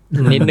อ่ะ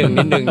นิดนึง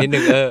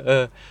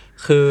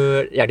คือ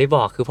อย่างที่บ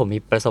อกคือผมมี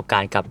ประสบกา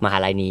รณ์กับมหา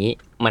ลัยนี้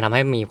มันทำใ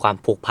ห้มีความ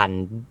ผูกพัน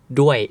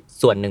ด้วย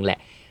ส่วนหนึ่งแหละ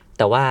แ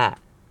ต่ว่า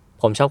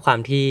ผมชอบความ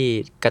ที่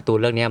การ์ตูน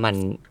เรื่องนี้มัน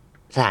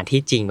สถาน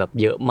ที่จริงแบบ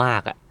เยอะมา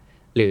กอ่ะ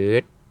หรือ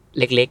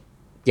เล็ก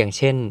ๆอย่างเ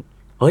ช่น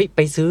เฮ้ยไป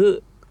ซื้อ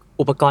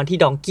อุปกรณ์ที่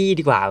ดองกี้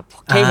ดีกว่า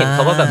แค่เห็นเข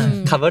าว่าแบบ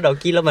คำว่าดอง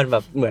กี้แล้วมันแบ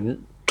บเหมือน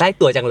ใกล้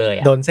ตัวจังเลย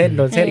อ่ะโดนเส้น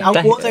เอา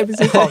กูเคยไป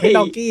ซื้อของให้ด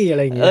องกี้อะไ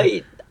รอย่างเงี้ย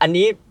อัน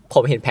นี้ผ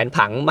มเห็นแผน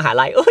ผังมหา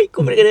ลัยกู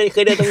ไม่เค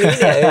ยเดินตรงนี้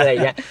เนี่ยอะไร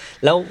เงี้ย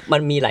แล้วมั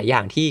นมีหลายอย่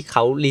างที่เข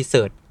ารีเ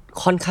สิร์ช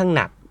ค่อนข้างห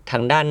นักทา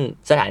งด้าน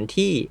สถาน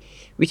ที่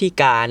วิธี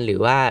การหรือ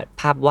ว่า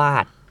ภาพวา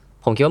ด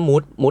ผมคิดว่า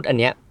มูดอัน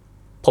เนี้ย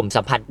ผม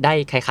สัมผัสได้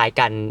คล้ายๆ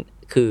กัน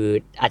คือ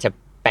อาจจะ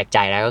แปลกใจ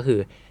แล้วก็คือ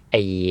ไ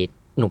อ้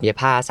หนุ่มเย็บ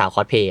ผ้าสาวค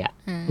อสเพลย์อ่ะ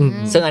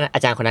ซึ่งอ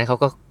าจารย์คนนั้นเขา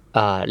ก็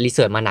รีเ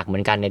สิร์ชมาหนักเหมื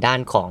อนกันในด้าน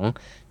ของ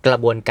กระ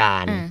บวนกา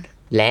ร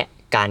และ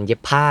การเย็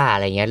บผ้าอะ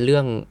ไรเงี้ยเรื่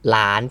อง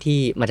ร้านที่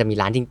มันจะมี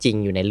ร้านจริง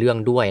ๆอยู่ในเรื่อง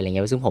ด้วยอะไรเ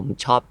งี้ยซึ่งผม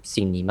ชอบ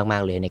สิ่งนี้มา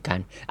กๆเลยในการ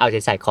เอาใจ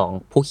ใส่ของ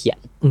ผู้เขียน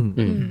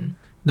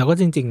แล้วก็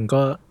จริงๆ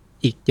ก็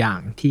อีกอย่าง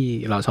ที่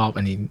เราชอบ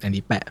อัน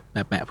นี้แ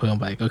ปะเพิ่ม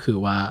ไปก็คือ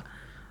ว่า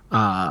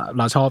เ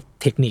ราชอบ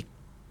เทคนิค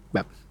แบ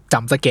บจั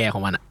มป์สแกร์ขอ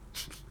งมันอ่ะ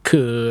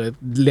คือ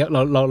เรียกเ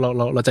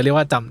ราจะเรียก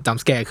ว่าจัม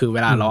ป์สแกร์คือเว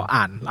ลาเรา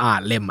อ่า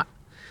นเล่มอ่ะ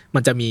มั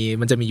นจะ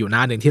มีอยู่หน้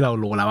านึงที่เรา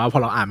รู้แล้วว่าพอ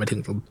เราอ่านมาถึง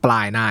ปล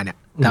ายหน้าเนี่ย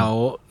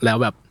แล้ว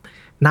แบบ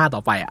หน้าต่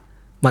อไปอ่ะ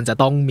มันจะ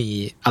ต้องมี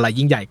อะไร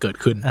ยิ่งใหญ่เกิด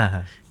ขึ้น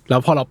แล้ว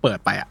พอเราเปิด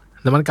ไปอ่ะ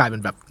แล้วมันกลายเป็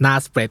นแบบหน้า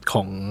สเปรดข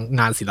อง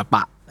งานศิลป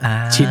ะ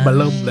ชิ้นเบอร์เ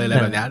ริ่มเลยอะไร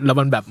แบบเนี้ยแล้ว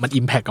มันแบบมัน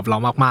อิมแพคกับเรา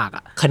มากๆอ่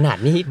ะขนาด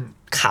นี้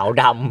ขาว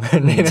ด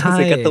ำในหนัง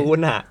สือการ์ตูน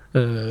อ่ะ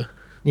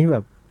นี่แบ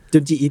บจุ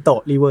นจิอิโต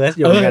ะรีเวิร์สอ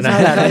ยู่เหมือนกันนะ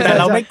แต่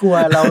เราไม่กลัว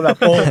เราแบบ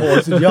โอ้โห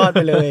สุดยอดไ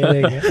ปเลยอะไร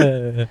อย่างเงี้ย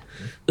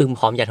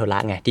พร้อมยาโทระ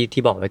ไง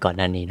ที่บอกไว้ก่อนห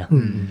น้านี้เนาะ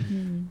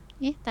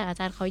แต่อา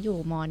จารย์เขาอยู่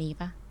ม.นี้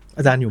ปะ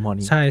อาจารย์อยู่ม.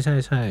นี้ใ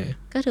ช่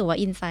ก็ถือว่า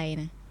อินไซต์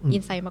นะอิ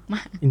นไซต์ม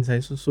ากๆอินไซ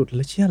ต์สุดๆแ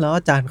ล้วเชื่อแล้ว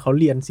อาจารย์เขา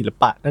เรียนศิล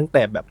ปะตั้งแ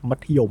ต่แบบมั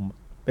ธยม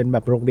เป็นแบ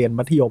บโรงเรียน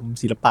มัธยม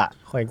ศิลปะ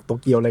ของโต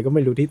เกียวอะไรก็ไ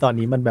ม่รู้ที่ตอน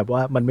นี้มันแบบว่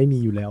ามันไม่มี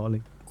อยู่แล้วเล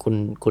ย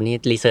คุณนี่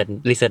รีเสิ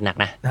ร์ชหนัก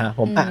นะ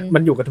ผมมั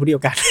นอยู่กับทุกเดีย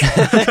วกัน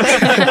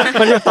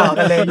มันอยู่ต่อ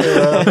กันเลยอยู่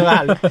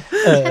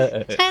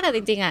ใช่แต่จ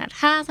ริงๆอ่ะ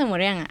ถ้าสมมติ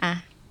อย่าง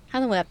ถ้า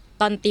สมมติแบบ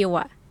ตอนติว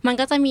อ่ะมัน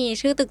ก็จะมี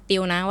ชื่อตึกติ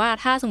วนะว่า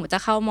ถ้าสมมติจะ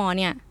เข้ามอ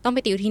เนี่ยต้องไป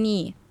ติวที่นี่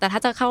แต่ถ้า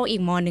จะเข้าอี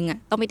กมอนึงอ่ะ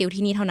ต้องไปติว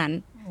ที่นี่เท่านั้น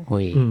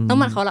ต้องเ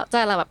หมือนเขาจะ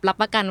แบบรับ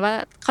ประกันว่า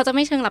เขาจะไ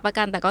ม่เชิงรับประ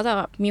กันแต่ก็จะแ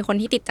บบมีคน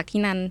ที่ติดจากที่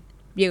นั่น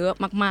เยอะ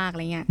มากๆอะไ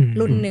รเงี้ย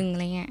รุ่นนึงอะ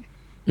ไรเงี้ย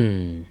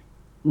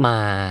มา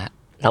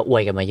เราอว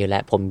ยกันมาเยอะแล้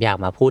วผมอยาก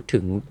มาพูดถึ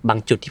งบาง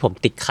จุดที่ผม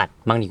ติดขัด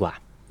มั่งดีกว่า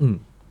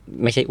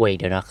ไม่ใช่อวย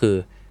เดี๋ยวนะคือ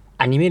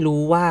อันนี้ไม่รู้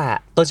ว่า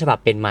ต้นฉบับ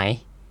เป็นไหม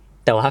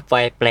แต่ว่า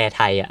แปลไ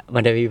ทยอ่ะมั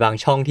นจะมีบาง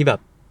ช่องที่แบบ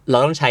เรา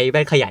ต้องใช้แ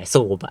ว่นขยาย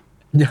ซูมอ่ะ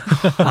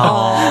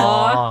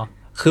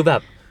คือแบ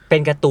บเป็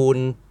นการ์ตูน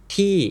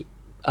ที่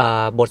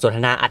บทสนท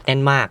นาอัดแน่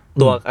นมาก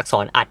ตัวอักษ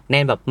รอัดแ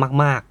น่นแบบ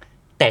มาก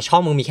ๆแต่ช่อ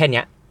งมึงมีแค่เ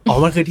นี้ย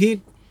มันคือ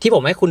ที่ผ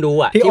มให้คุณดู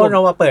อ่ะที่อ้นเร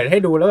ามาเปิดให้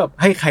ดูแล้วแบบ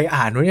ให้ใคร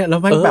อ่านวะเนี่ยแล้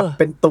วมันแบบ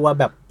เป็นตัว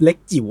แบบเล็ก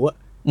จิ๋วอ่ะ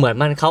เหมือน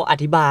มันเขาอ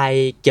ธิบาย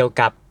เกี่ยว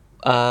กับ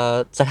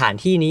สถาน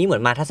ที่นี้เหมือ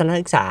นมาทัศน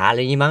ศึกษาอะไร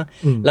อย่างนี้มั้ง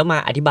แล้วมา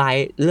อธิบาย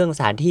เรื่องส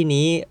ถานที่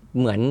นี้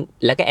เหมือน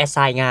แล้วก็แอสไซ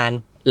น์งาน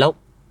แล้ว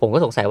ผมก็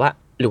สงสัยว่า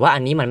หรือว่าอั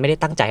นนี้มันไม่ได้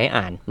ตั้งใจให้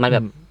อ่านมันแบ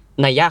บ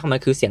นัยยะของมั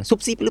นคือเสียงซุบ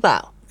ซิบหรือเปล่า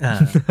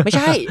ไม่ใ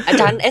ช่อา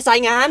จารย์แอสไซ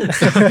น์งาน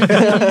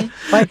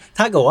ไม่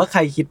ถ้าเกิดว่าใค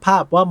รคิดภา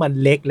พว่ามัน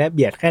เล็กและเ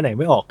บียดแค่ไหน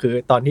ไม่ออกคือ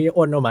ตอนที่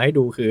อ้นเอามาให้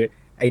ดูคือ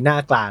ไอ้หน้า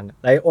กลาง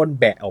แล้วอ้น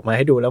แบะออกมาใ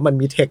ห้ดูแล้วมัน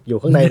มีเทคอยู่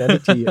ข้างในนั้นทุ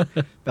กที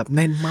แบบแ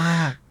น่นม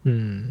าก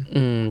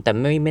แต่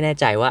ไม่แน่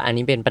ใจว่าอัน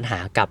นี้เป็นปัญหา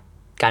กับ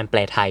การแปล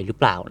ไทยหรือ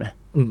เปล่านะ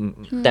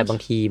แต่บาง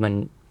ทีมัน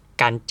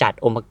การจัด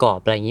องค์ประกอบ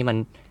อะไรอย่างนี้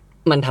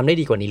มันทำได้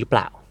ดีกว่านี้หรือเป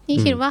ล่านี่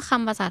คิดว่าค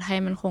ำภาษาไทย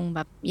มันคงแบ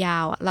บยา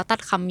วอ่ะแล้วตัด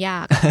คำยา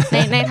ก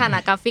ในฐานะ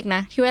กราฟิกน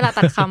ะที่เวลา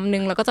ตัดคำนึ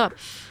งเราก็จะแบบ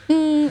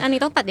อันนี้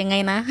ต้องตัดยังไง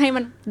นะให้มั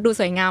นดู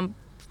สวยงาม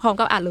พร้อม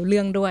กับอ่านรู้เ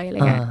รื่องด้วยอะไร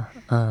เงี้ย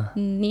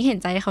นี่เห็น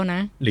ใจเขานะ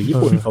หรือญี่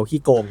ปุ่นเขา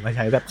ขี้โกงเขาใ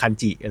ช้แบบคัน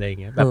จิอะไร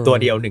เงี้ยแบบตัว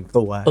เดียว1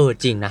ตัว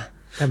จริงนะ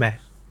ใช่ไหม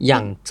อย่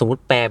างสมม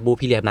ติแปลบู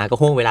พีเรียดมาก็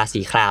ห่วงเวลาสี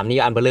ครามนี่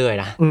อันเบลเลย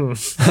นะ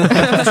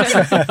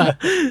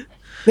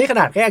นี่ข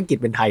นาดแค่อังกฤษ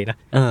เป็นไทยนะ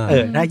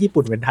ถ้าญี่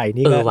ปุ่นเป็นไทย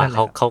นี่ก็ว่า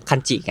เขาคัน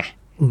จิไง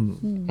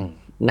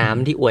น้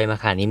ำที่อวยมา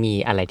ขนาดนี้มี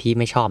อะไรที่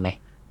ไม่ชอบไหม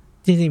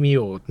จริงๆมีอ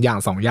ยู่อย่าง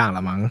2อย่างล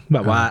ะมั้งแบ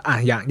บว่า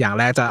อย่าง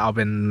แรกจะเอาเ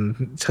ป็น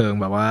เชิง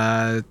แบบว่า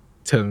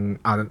เชิง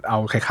เอา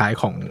คล้าย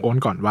ๆของโอน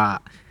ก่อนว่า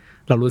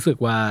เรารู้สึก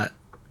ว่า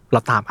เรา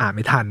ตามอ่านไ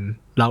ม่ทัน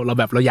เรา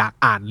แบบเราอยาก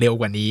อ่านเร็ว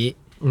กว่านี้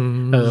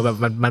แบบ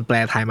มันแปล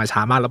ไทยมาช้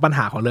ามากแล้วปัญห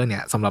าของเรื่องเนี้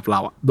ยสำหรับเรา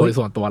โดย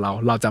ส่วนตัว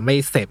เราจะไม่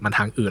เสพมันท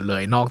างอื่นเล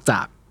ยนอกจา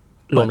ก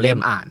รวมเล่ม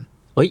อ่าน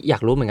อยา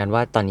กรู้เหมือนกันว่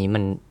าตอนนี้มั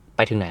นไป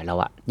ถึงไหนแล้ว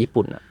อะญี่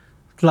ปุ่นอะ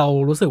เรา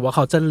รู้สึกว่าเข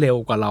าจะเร็ว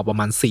กว่าเราประ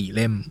มาณ4 เ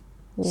ล่ม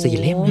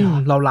4 เล่ม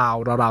เร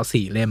า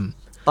4 เล่ม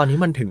ตอนนี้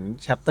มันถึง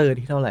chapter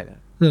ที่เท่าไหร่แล้ว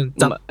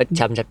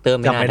จำชัปเตอร์ไ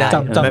ม่ได้ จ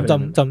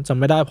ำ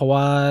ไม่ได้เพราะว่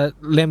า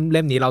เ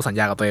ล่มนี้เราสัญ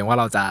ญากับตัวเองว่า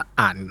เราจะ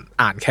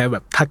อ่านแค่แบ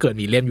บถ้าเกิด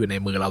มีเล่มอยู่ใน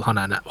มือเราเท่า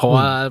นั้นอะเพราะ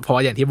ว่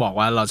าอย่างที่บอก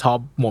ว่าเราชอบ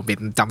โมเมน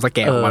ต์จัมป์สแก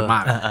ร์ของมันม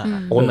าก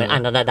โอ้เหมือนอ่า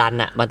นดัน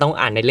อ่ะมันต้อง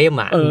อ่านในเล่ม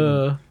อ่ะ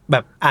แบ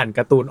บอ่านก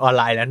าร์ตูนออนไ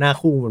ลน์แล้วหน้า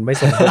คู่มันไม่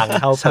ทรงพลัง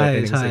เท่าเปิดใน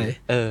หนังสือ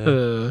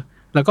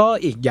แล้วก็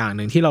อีกอย่างห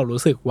นึ่งที่เรา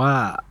รู้สึกว่า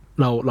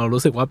เรา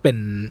รู้สึกว่าเ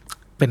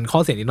ป็นข้อ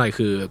เสียนิดหน่อย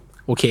คือ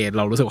โอเคเ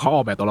รารู้สึกว่าเขาอ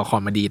อกแบบตัวละคร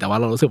มาดีแต่ว่า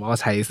เรารู้สึกว่าเขา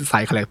ใช้ไซ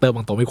ส์คาแรคเตอร์บ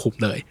างตัวไม่คุ้ม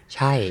เลยใ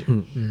ช่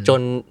จน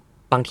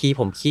บางที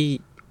ผม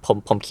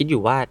คิดอ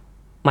ยู่ว่า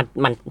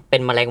มันเป็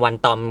นแมลงวัน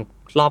ตอม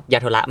รอบยา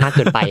โทระมากเ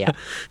กินไปอ่ะ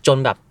จน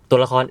แบบตัว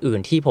ละครอื่น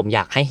ที่ผมอย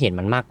ากให้เห็น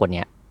มันมากกว่า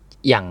นี้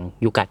อย่าง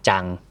ยูกะจั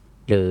ง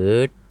หรือ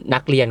นั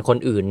กเรียนคน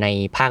อื่นใน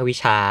ภาควิ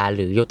ชาห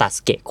รือโยตาส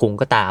เกะคุง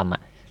ก็ตามอ่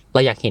ะเร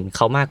าอยากเห็นเข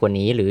ามากกว่า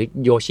นี้หรือ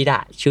โยชิดะ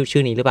ชื่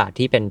อนี้หรือเปล่า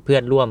ที่เป็นเพื่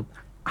อนร่วม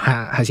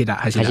ฮาชิดะ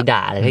อะไรทุก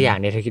อย่าง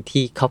เนี่ย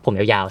ที่เขาผม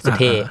ยาวๆสุด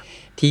เท่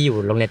ที่อยู่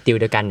โรงเรียนติว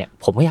เดียวกันเนี่ย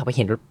ผมก็อยากไปเ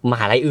ห็นม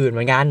หาลัยอื่นเห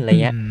มือนกันอะไร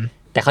เงี้ย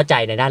แต่เข้าใจ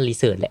ในด้านรี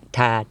เสิร์ชแหละ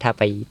ถ้าไ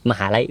ปมห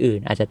าลัยอื่น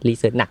อาจจะรี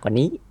เสิร์ชหนักกว่า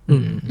นี้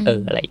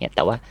อะไรเงี้ยแ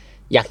ต่ว่า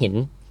อยากเห็น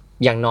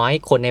อย่างน้อย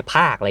คนในภ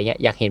าคอะไรเงี้ย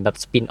อยากเห็นแบบ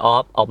สปินออ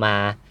ฟออกมา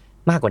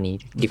มากกว่านี้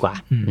ดีกว่า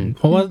เ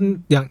พราะว่า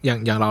อ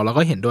ย่างเรา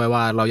ก็เห็นด้วย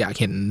ว่าเราอยาก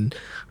เห็น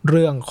เ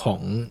รื่องขอ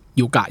ง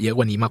ยูกะเยอะก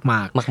ว่านี้ม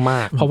าก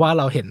เพราะว่า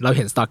เราเ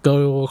ห็นสตรักเกิ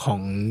ล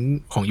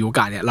ของยูก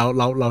ะเนี่ยเ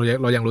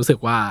รายังรู้สึก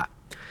ว่า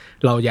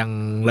เรา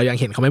ยัง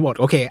เห็นเขาไม่หมด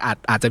โอเค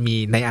อาจจะมี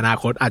ในอนา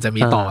คตอาจจะ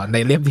มีต่อใน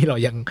เล่มที่เรา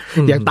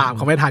ยังตามเ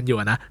ขาไม่ทันอยู่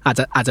นะอ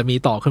าจจะมี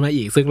ต่อขึ้นมา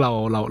อีกซึ่งเร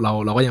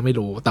าก็ยังไม่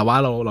รู้แต่ว่า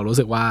เรารู้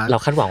สึกว่าเรา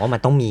คาดหวังว่ามั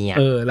นต้องมีอ่ะ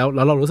แล้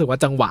วเรารู้สึกว่า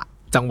จังหว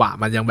ะ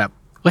มันยังแบบ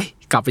เฮ้ย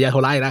กลับไปยาโท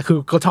ระนะคือ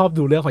ก็ชอบ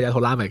ดูเรื่องของยาโท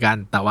ระเหมือนกัน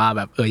แต่ว่าแ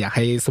บบอยากใ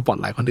ห้สปอต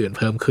ไลท์คนอื่นเ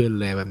พิ่มขึ้น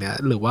เลยแบบเนี้ย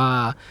หรือว่า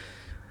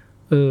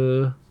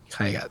ใค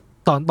รอะ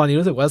ตอนนี้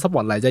รู้สึกว่าสปอ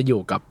ตไลท์จะอ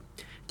ยู่กับ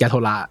ยาโท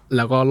ระแ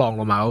ล้วก็รอง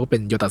ลงมาก็เป็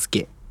นโยตาสเก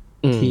ะ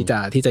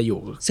ที่จะอยู่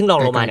ซึ่งรอง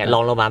ลงมาเนี่ยร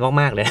องลงมา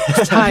มากๆเลย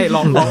ใช่ร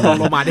อง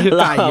ลงมานี่คือ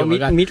ไกลอยู่เหมือ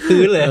นกันมิด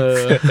พื้นเลย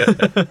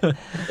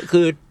คื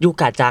อยู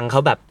กะจังเข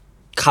าแบบ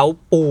เขา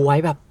ปูไว้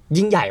แบบ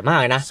ยิ่งใหญ่มาก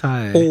เลยนะ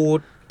ปู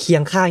เคีย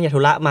งข้างยาโท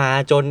ระมา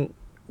จน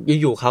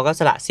อยู่ๆเขาก็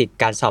สละสิทธิ์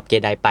การสอบเก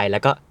ไดไปแล้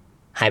วก็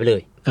หายไปเล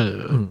ย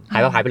หา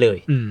ยไปเลย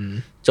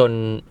จน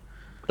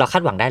เราคา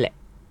ดหวังได้แหละ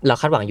เรา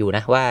คาดหวังอยู่น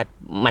ะว่า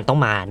มันต้อง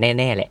มาแ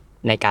น่ๆแหละ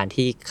ในการ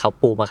ที่เขา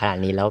ปูมาขนาด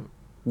นี้แล้ว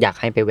อยาก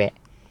ให้ไปแวะ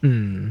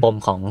ปม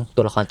ของ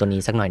ตัวละครตัว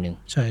นี้สักหน่อยนึง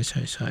ใ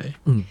ช่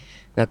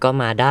แล้วก็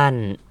มาด้าน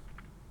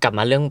กลับม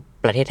าเรื่อง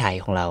ประเทศไทย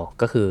ของเรา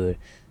ก็คือ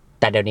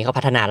แต่เดี๋ยวนี้เขา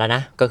พัฒนาแล้วน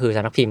ะก็คือส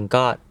ำนักพิมพ์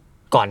ก็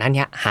ก่อนหน้า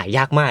นี้หาย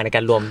ากมากในก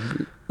ารรวม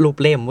รูป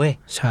เล่มเว้ย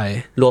ใช่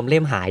รวมเล่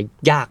มหา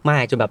ยากมา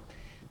กจนแบบ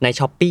ใน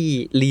Shopee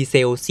รีเซ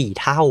ล4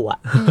เท่าอ่ะ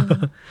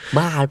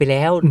บ้าไปแ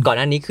ล้วก่อนห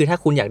น้านี้คือถ้า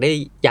คุณอยา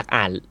ก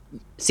อ่าน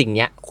สิ่งเ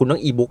นี้ยคุณต้อ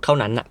งอีบุ๊กเท่า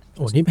นั้นอ่ะโ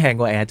อ้นี่แพง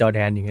กว่า Air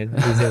Jordan อย่างเงี้ย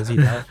รีเซล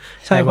4เท่า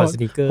ใช่กว่าส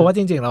นิกเกอร์เพราะว่าจ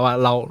ริงๆแล้ว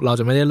เรา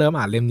จะไม่ได้เริ่ม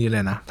อ่านเล่มนี้เล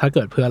ยนะถ้าเ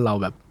กิดเพื่อนเรา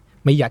แบบ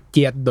ไม่ยัดเ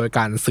ยียดโดยก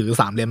ารซื้อ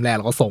3เล่มแรกแ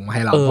ล้วก็ส่งมาใ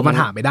ห้เราเพราะมัน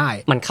หาไม่ได้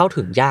มันเข้า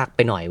ถึงยากไป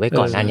หน่อยไว้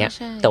ก่อนหน้านี้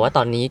แต่ว่าต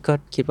อนนี้ก็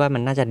คิดว่ามั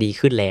นน่าจะดี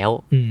ขึ้นแล้ว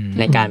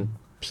ในการ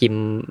พิม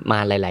พ์มา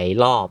หลาย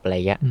ๆรอบอะไร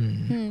เงี้ย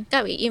กั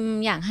บอิม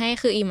อยากให้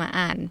คืออิม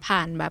อ่านผ่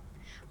านแบบ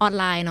ออน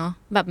ไลน์เนาะ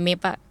แบบเมพ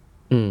อ่ะ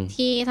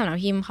ที่สำนัก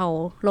พิมพ์เขา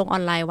ลงออ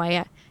นไลน์ไว้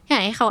อ่ะอยา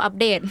กให้เขาอัป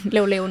เดต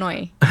เร็วๆหน่อย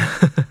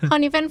คราว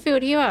นี้เป็นฟีล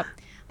ที่แบบ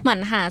เหมือน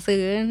หาซื้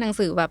อหนัง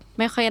สือแบบ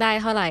ไม่ค่อยได้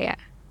เท่าไหร่อ่ะ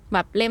แบ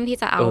บเล่มที่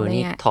จะเอาอะไร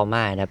เงี้ยทอม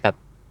ากนะแบบ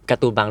กา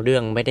ร์ตูนบางเรื่อ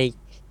งไม่ได้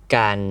ก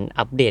าร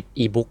อัปเดต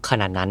อีบุ๊กข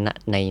นาดนั้นอ่ะ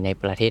ใน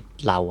ประเทศ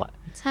เราอ่ะ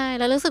ใช่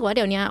แล้วรู้สึกว่าเ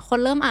ดี๋ยวนี้คน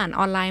เริ่มอ่าน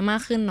ออนไลน์มา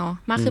กขึ้นเนาะ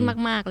มากขึ้น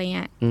มากๆอะไรเ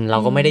งี้ยเรา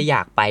ก็ไม่ได้อย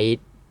ากไป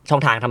ช่อ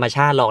งทางธรรมช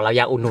าติหรอกเราอ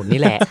ยากอุดหนุนนี่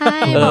แหละใช่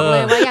บอกเล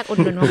ยว่าอยากอุด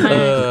หนุนมาก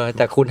แ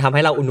ต่คุณทำใ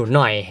ห้เราอุดหนุน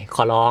หน่อยข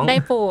อร้องได้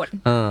โปรด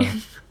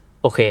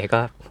โอเคก็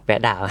แว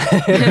ะด่า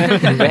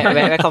แว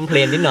ะคอมเพล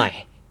นนิดหน่อย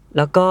แ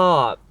ล้วก็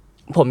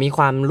ผมมีค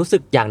วามรู้สึ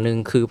กอย่างนึง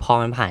คือพอ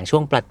มันผ่านช่ว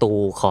งประตู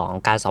ของ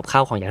การสอบเข้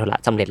าของยาโทระ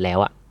สำเร็จแล้ว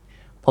อ่ะ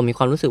ผมมีค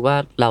วามรู้สึกว่า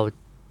เรา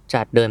จ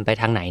ะเดินไป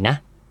ทางไหนนะ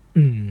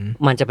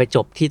มันจะไปจ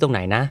บที่ตรงไหน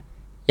นะ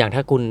อย่างถ้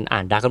าคุณอ่า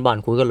นดราก้อนบอล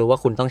คุณก็รู้ว่า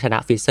คุณต้องชนะ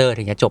ฟิเซอร์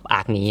ถึงจะจบอา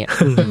ร์คนี้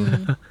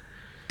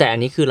แต่อัน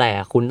นี้คืออะไร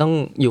อ่ะคุณต้อง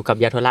อยู่กับ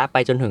ยาโทระไป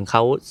จนถึงเข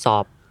าสอ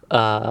บ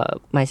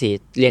ไม่สิ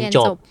เรียน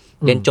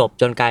จบ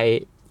จนกลาย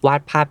วา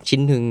ดภาพชิ้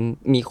นนึง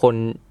มีคน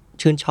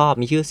ชื่นชอบ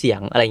มีชื่อเสีย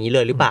งอะไรอย่างนี้เล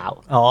ยหรือเปล่า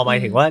หมาย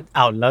ถึงว่า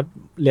แล้ว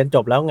เรียนจ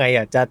บแล้วไง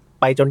อ่ะจะ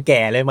ไปจนแ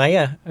ก่เลยไหม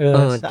อ่ะ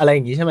อะไรอ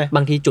ย่างนี้ใช่ไหมบ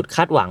างทีจุดค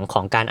าดหวังข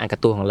องการอ่านกา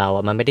ร์ตูนของเรา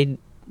อ่ะมันไม่ได้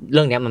เ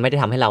รื่องนี้มันไม่ได้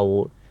ทำให้เรา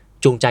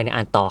จูงใจในอ่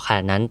านต่อขน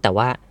าดนั้นแต่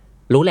ว่า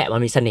รู้แหละมั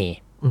นมีเสน่ห์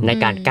ใน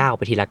การก้าวไ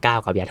ปทีละก้าว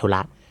กับยาโทร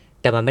ะ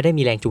แต่มันไม่ได้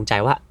มีแรงจูงใจ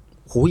ว่า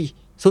หุย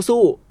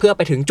สู้ๆเพื่อไ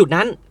ปถึงจุด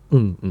นั้น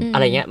อะ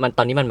ไรเงี้ยมันต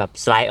อนนี้มันแบบ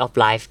slice of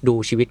life ดู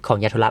ชีวิตของ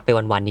ยาโทระไป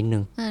วันๆนิดนึ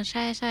งใ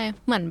ช่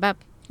ๆเหมือนแบบ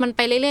มันไป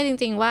เรื่อยๆจ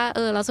ริงๆว่า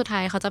แล้วสุดท้า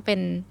ยเขาจะเป็น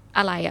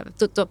อะไรอ่ะ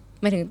จุดจบ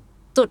หมายถึง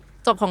จุด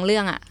จบของเรื่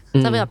องอ่ะ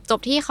จะแบบจบ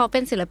ที่เขาเป็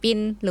นศิลปิน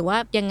หรือว่า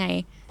ยังไง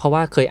เพราะว่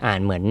าเคยอ่าน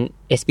เหมือน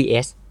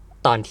SBS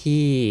ตอน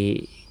ที่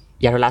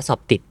ยาโทระสอบ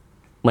ติด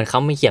เหมือนเขา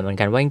ไม่เขียนเหมือน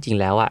กันว่าจริงๆ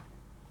แล้วอ่ะ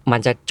มัน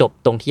จะจบ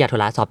ตรงที่ยาโท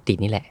ระสอบติด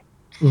นี่แหละ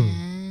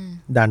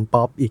ดัน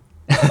ป๊อปอีก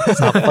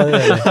ซัฟเฟอร์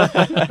เลย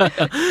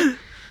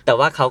แต่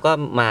ว่าเขาก็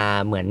มา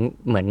เหมื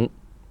อน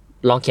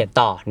ลองเขียน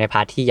ต่อในพ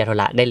าร์ทที่ยาโท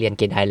ระได้เรียนเ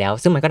กไดแล้ว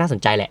ซึ่งมันก็น่าสน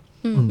ใจแหละ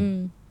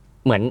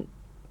เหมือน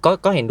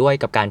ก็เห็นด้วย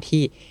กับการ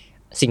ที่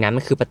สิ่งนั้น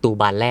มันคือประตู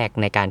บานแรก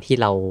ในการที่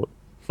เรา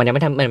มันยัง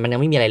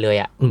ไม่มีอะไรเลย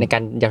อ่ะในกา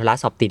รยาโทระ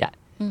สอบติดอ่ะ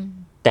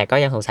แต่ก็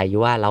ยังสงสัยอยู่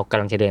ว่าเราก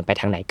ำลังจะเดินไป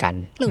ทางไหนกัน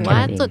หรือว่า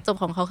จุดจบ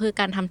ของเขาคือ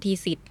การทำที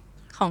สิทธิ์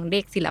ของเ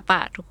ด็กศิลปะ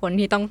ทุกคน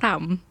ที่ต้องท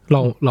ำ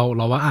เ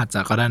ราว่าอาจจะ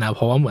ก็ได้นะเพ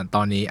ราะว่าเหมือนต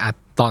อนนี้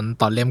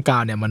ตอนเล่ม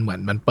9เนี่ยมันเหมือน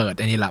มันเปิด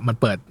อันนี้ละมัน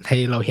เปิดให้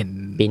เราเห็น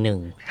ปี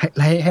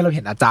1ให้เราเ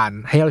ห็นอาจาร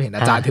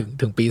ย์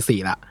ถึงปี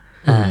4ละ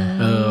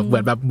เหมื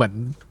อน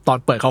ตอน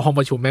เปิดเข้าห้อง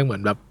ประชุมแม่งเหมื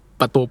อนแบบ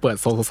ประตูเปิด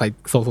โซ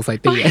ไซ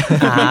ตี้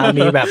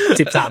มีแบบ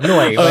13หน่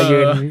วยมายื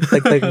น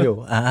ตึงๆอยู่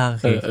โอ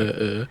เค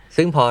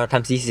ซึ่งพอท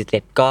ำซีสิเสร็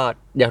จก็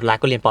เดี๋ยวรัก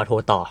ก็เรียนปอโท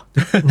ต่อ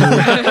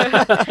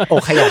โอ้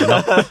ขยันเนา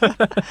ะ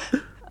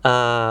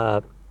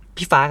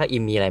พี่ฟ้ากับอิ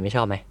มมีอะไรไม่ช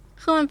อบไหม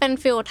คือมันเป็น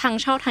ฟีลทาง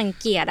ชอบทาง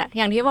เกลียดอะอ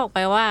ย่างที่บอกไป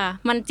ว่า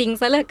มันจริง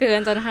ซะเหลือเกิน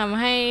จนทำ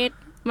ให้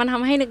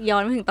นึกย้อ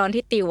นไปถึงตอน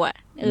ที่ติวอะ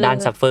ด้าน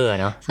ซัฟเฟอร์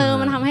เนาะ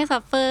มันทำให้ซั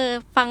ฟเฟอร์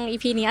ฟัง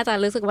EP นี้อาจจะ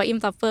รู้สึกว่าอิม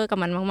ซัฟเฟอร์กับ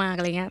มันมากๆ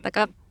อะไรเงี้ยแต่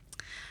ก็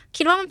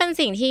คิดว่ามันเป็น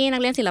สิ่งที่นั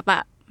กเรียนศิลปะ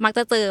มักจ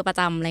ะเจอประ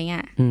จำอะไรเงี้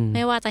ยไ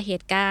ม่ว่าจะเห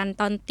ตุการณ์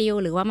ตอนติว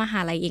หรือว่ามหา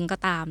ลัยเองก็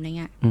ตามอะไร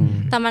เงี้ย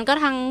แต่มันก็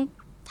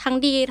ทั้ง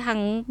ดีทั้ง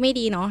ไม่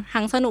ดีเนาะ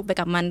ทั้งสนุกไป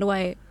กับมันด้ว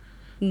ย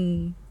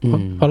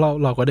เพราะ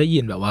เราก็ได้ยิ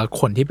นแบบว่า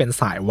คนที่เป็น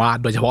สายวาด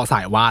โดยเฉพาะส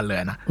ายวาดเลย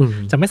นะ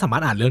จะไม่สามาร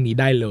ถอ่านเรื่องนี้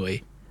ได้เลย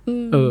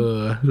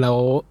แล้ว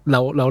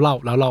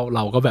เ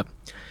ราก็แบบ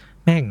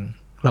แม่ง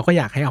เราก็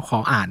อยากให้เอาเขา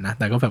อ่านนะ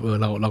แต่ก็แบบ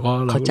เราก็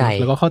เข้าใจ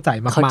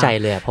มากๆเข้าใจ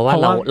เลยเพราะว่า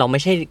เราไ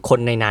ม่ใช่คน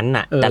ในนั้น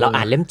น่ะแต่เรา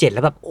อ่านเล่ม7แ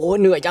ล้วแบบโอ้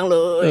เหนื่อยจังเล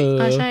ย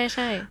ใ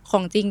ช่ข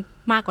องจริง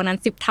มากกว่านั้น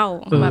10เท่า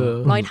แบบ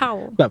100เท่า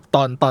แบบ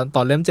ต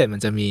อนเล่ม7มั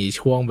นจะมี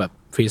ช่วงแบบ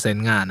พรีเซน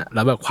ต์งานอะแ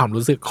ล้วแบบความ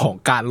รู้สึกของ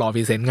การรอพ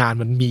รีเซนต์งาน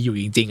มันมีอยู่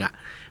จริงๆอะ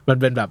มัน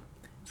เป็นแบบ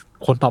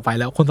คนต่อไป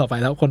แล้ว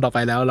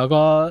แล้ว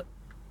ก็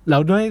แล้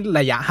วด้วย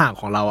ระยะห่าง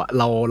ของเราอ่ะ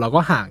เราก็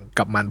ห่าง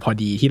กับมันพอ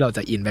ดีที่เราจ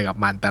ะอินไปกับ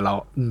มันแ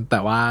ต่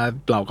ว่า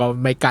เราก็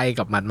ไม่ใกล้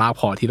กับมันมาก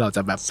พอที่เราจ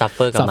ะแบบซัฟเฟ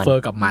อร์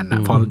กับมันอ่ะ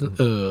พอ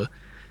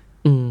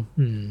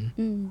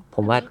ผ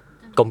มว่า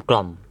กลมกล่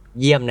อม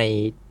เยี่ยม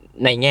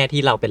ในแง่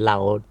ที่เราเป็นเรา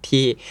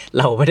ที่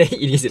เราไม่ได้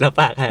อินศิลป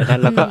ะขนาดนั้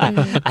นแล้วก็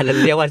อันนั้น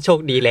เรียกว่าโชค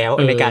ดีแล้ว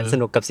ในการส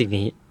นุกกับสิ่ง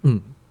นี้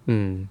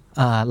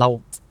เ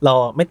รา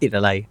ไม่ติดอ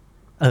ะไร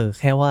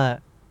แค่ว่า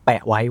แป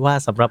ะไว้ว่า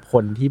สำหรับค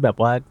นที่แบบ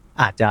ว่า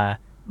อาจจะ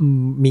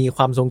มีค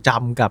วามทรงจ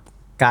ำกับ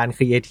การ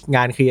ง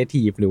านครีเอ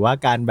ทีฟหรือว่า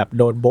การแบบ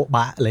โดนโบ๊ะบ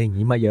ะอะไรอย่าง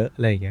นี้มาเยอะอ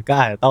ะไรอย่างเงี้ยก็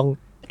อาจจะต้อง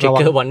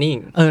trigger warning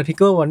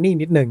trigger warning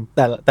นิดนึง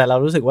แต่เรา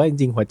รู้สึกว่าจ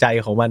ริงๆหัวใจ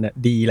ของมันน่ะ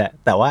ดีแหละ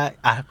แต่ว่า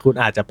คุณ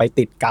อาจจะไป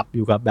ติดกับอ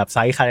ยู่กับแบบไซ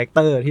ส์คาแรคเต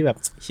อร์ที่แบบ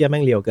เชี่ยแม่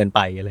งเรียวเกินไป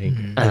อะไรอย่าง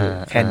เงี้ย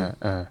แค่นี้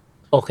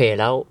โอเค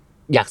แล้ว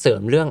อยากเสริ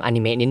มเรื่องอ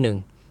นิเมะนิดนึง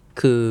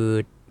คือ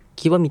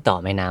คิดว่ามีต่อ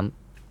ไหมน้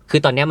ำคือ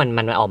ตอนนี้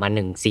มันออกมา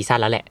1ซีซั่น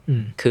แล้วแหละ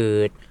คือ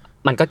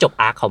มันก็จบ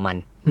อาร์คของมัน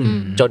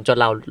จน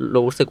เรา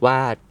รู้สึกว่า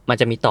มัน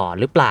จะมีต่อ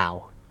หรือเปล่า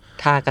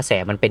ถ้ากระแส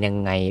มันเป็นยัง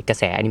ไงกระ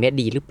แสอนิเมะ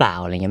ดีหรือเปล่า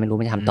อะไรเงี้ยไม่รู้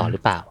มันจะทำต่อหรื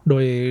อเปล่า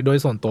โดย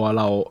ส่วนตัวเ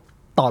รา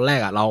ตอนแรก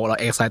อ่ะเรา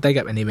excited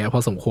กับอนิเมะพ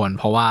อสมควร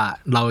เพราะว่า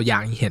เราอยา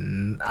กเห็น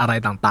อะไร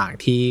ต่าง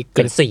ๆที่เ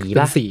ป็นสี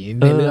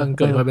ในเรื่องเ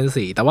กิดมาเป็น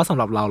สีแต่ว่าสำ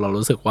หรับเรา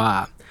รู้สึกว่า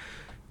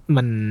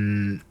มัน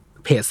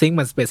เพจซิ่ง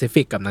มัน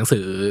specific กับหนังสื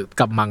อ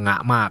กับมังงะ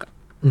มาก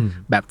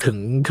แบบ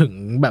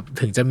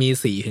ถึงจะมี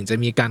สีถึงจะ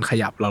มีการข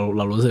ยับเ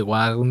รารู้สึก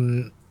ว่า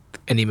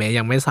อนิเมะ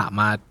ยังไม่สา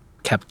มารถ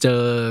แคปเจอ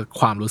ร์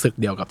ความรู้สึก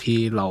เดียวกับที่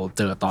เราเ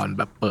จอตอนแ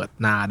บบเปิด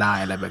หน้าได้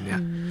อะไรแบบเนี้ย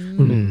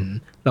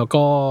แล้ว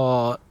ก็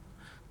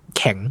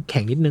แข็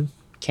งนิดนึง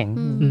แข็ง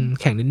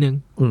นิดนึง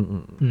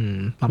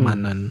ประมาณ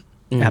นั้น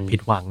แอบผิ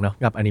ดหวังเนาะ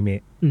กับอนิเม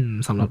ะ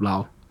สำหรับเรา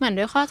เหมือน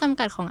ด้วยข้อจำ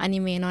กัดของอนิ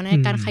เมะเนาะใน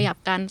การขยับ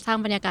การสร้าง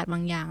บรรยากาศบา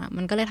งอย่างอ่ะ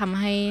มันก็เลยทำ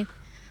ให้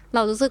เร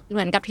ารู้สึกเห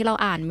มือนกับที่เรา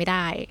อ่านไม่ไ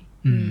ด้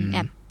แอ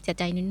บเสีย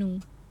ใจนิดนึง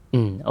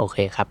โอเค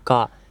ครับก็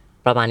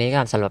ประมาณนี้ค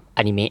รับสำหรับ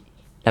อนิเมะ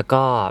แล้ว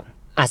ก็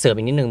เสริม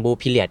อีกนิดนึงบู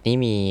พีเรียดนี่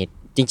มี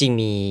จริง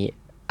ๆมี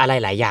อะไร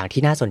หลายอย่าง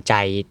ที่น่าสนใจ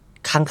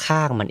ข้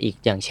างๆมันอีก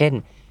อย่างเช่น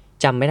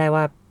จำไม่ได้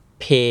ว่า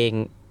เพลง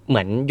เห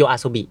มือนโยอา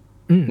โซบิ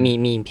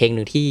มีเพลง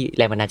นึงที่แ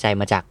รงบันดาลใจ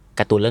มาจาก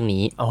การ์ตูนเรื่อง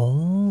นี้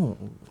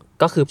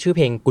ก็คือชื่อเ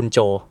พลงกุนโจ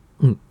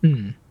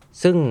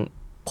ซึ่ง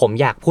ผม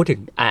อยากพูดถึง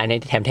ใน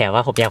แถมว่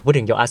าผมอยากพูด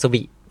ถึงโยอาโซ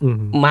บิ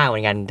มากเหมื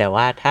อนกันแต่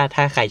ว่า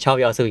ถ้าใครชอบ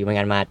โยอาโซบิเหมือน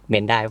กันมาเม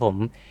นได้ผม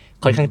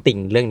ค่อนข้างติ่ง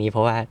เรื่องนี้เพ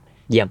ราะว่า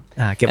เยี่ยม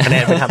เก็บคะแน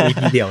นไปทำ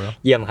EP เดียวเนาะ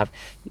เยี่ยมครับ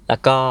แล้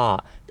วก็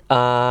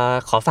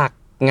ขอฝาก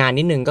งาน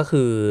นิดนึงก็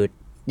คือ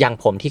อย่าง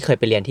ผมที่เคย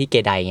ไปเรียนที่เก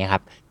ไดเงี้ยค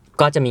รับ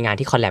ก็จะมีงาน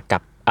ที่คอลแลบกั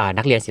บ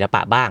นักเรียนศิลป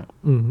ะบ้าง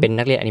เป็น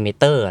นักเรียนแอนิเม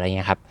เตอร์อะไรเ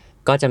งี้ยครับ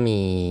ก็จะมี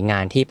งา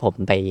นที่ผม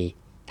ไป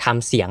ท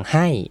ำเสียงใ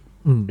ห้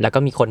แล้วก็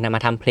มีคนม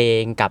าทำเพล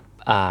งกับ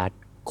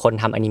คน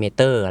ทำแอนิเมเ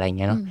ตอร์อะไรเ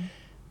งี้ยเนาะ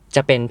จ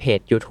ะเป็นเพจ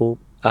YouTube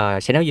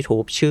channel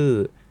YouTube ชื่อ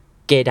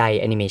เกได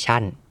แอนิเม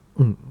ชั่น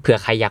เผื่อ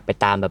ใครอยากไป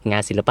ตามแบบงา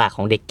นศิลปะข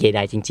องเด็กเกได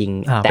จริง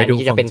ๆแต่อัน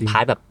นี้จะเป็นพา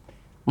ร์ทแบบ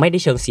ไม่ได้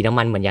เชิงสีน้ำ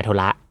มันเหมือนยาโท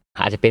ระ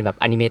อาจจะเป็นแบบ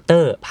แอนิเมเตอ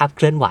ร์ภาพเค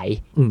ลื่อนไหว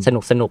ส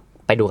นุก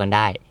ไปดูกันไ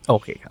ด้โอ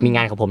เคครับมีง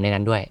านของผมใน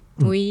นั้นด้วย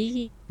อุ้ย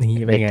นี่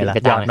เป็นไงล่ะ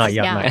ยอดหน่อย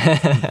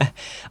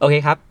โอเค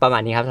ครับประมา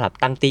ณนี้ครับสำหรับ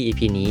ตั้งตี้ EP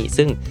นี้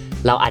ซึ่ง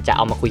เราอาจจะเ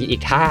อามาคุยอี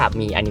กถ้า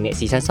มีอนิเมะ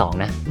ซีซั่น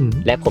2นะ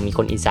และผมมีค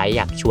นอินไซต์อ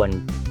ยากชวน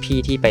พี่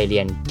ที่ไปเรี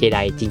ยนเกได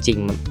จริง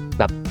ๆ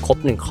แบบครบ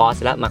1คอร์ส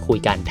แล้วมาคุย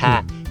กันถ้า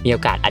มีโอ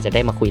กาสอาจจะไ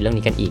ด้มาคุยเรื่อง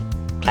นี้กันอีก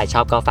ใครช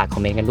อบก็ฝากคอ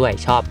มเมนต์กันด้วย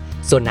ชอบ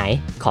ส่วนไหน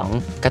ของ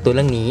การ์ตูนเ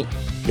รื่องนี้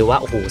หรือว่า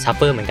โอ้โหซัฟเ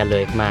ฟอร์เหมือนกันเล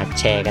ยมา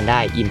แชร์กันได้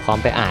อินพร้อม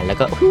ไปอ่านแล้ว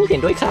ก็เห็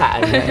นด้วยค่ะ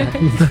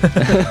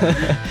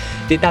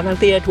ติดตามทั้ง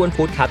ตี้และทวน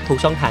พุทธครับทุก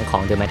ช่องทางขอ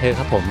ง The Matter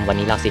ครับผมวัน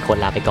นี้เรา4คน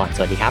ลาไปก่อนส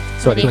วัสดีครับ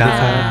สวัสดีครั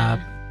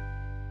บ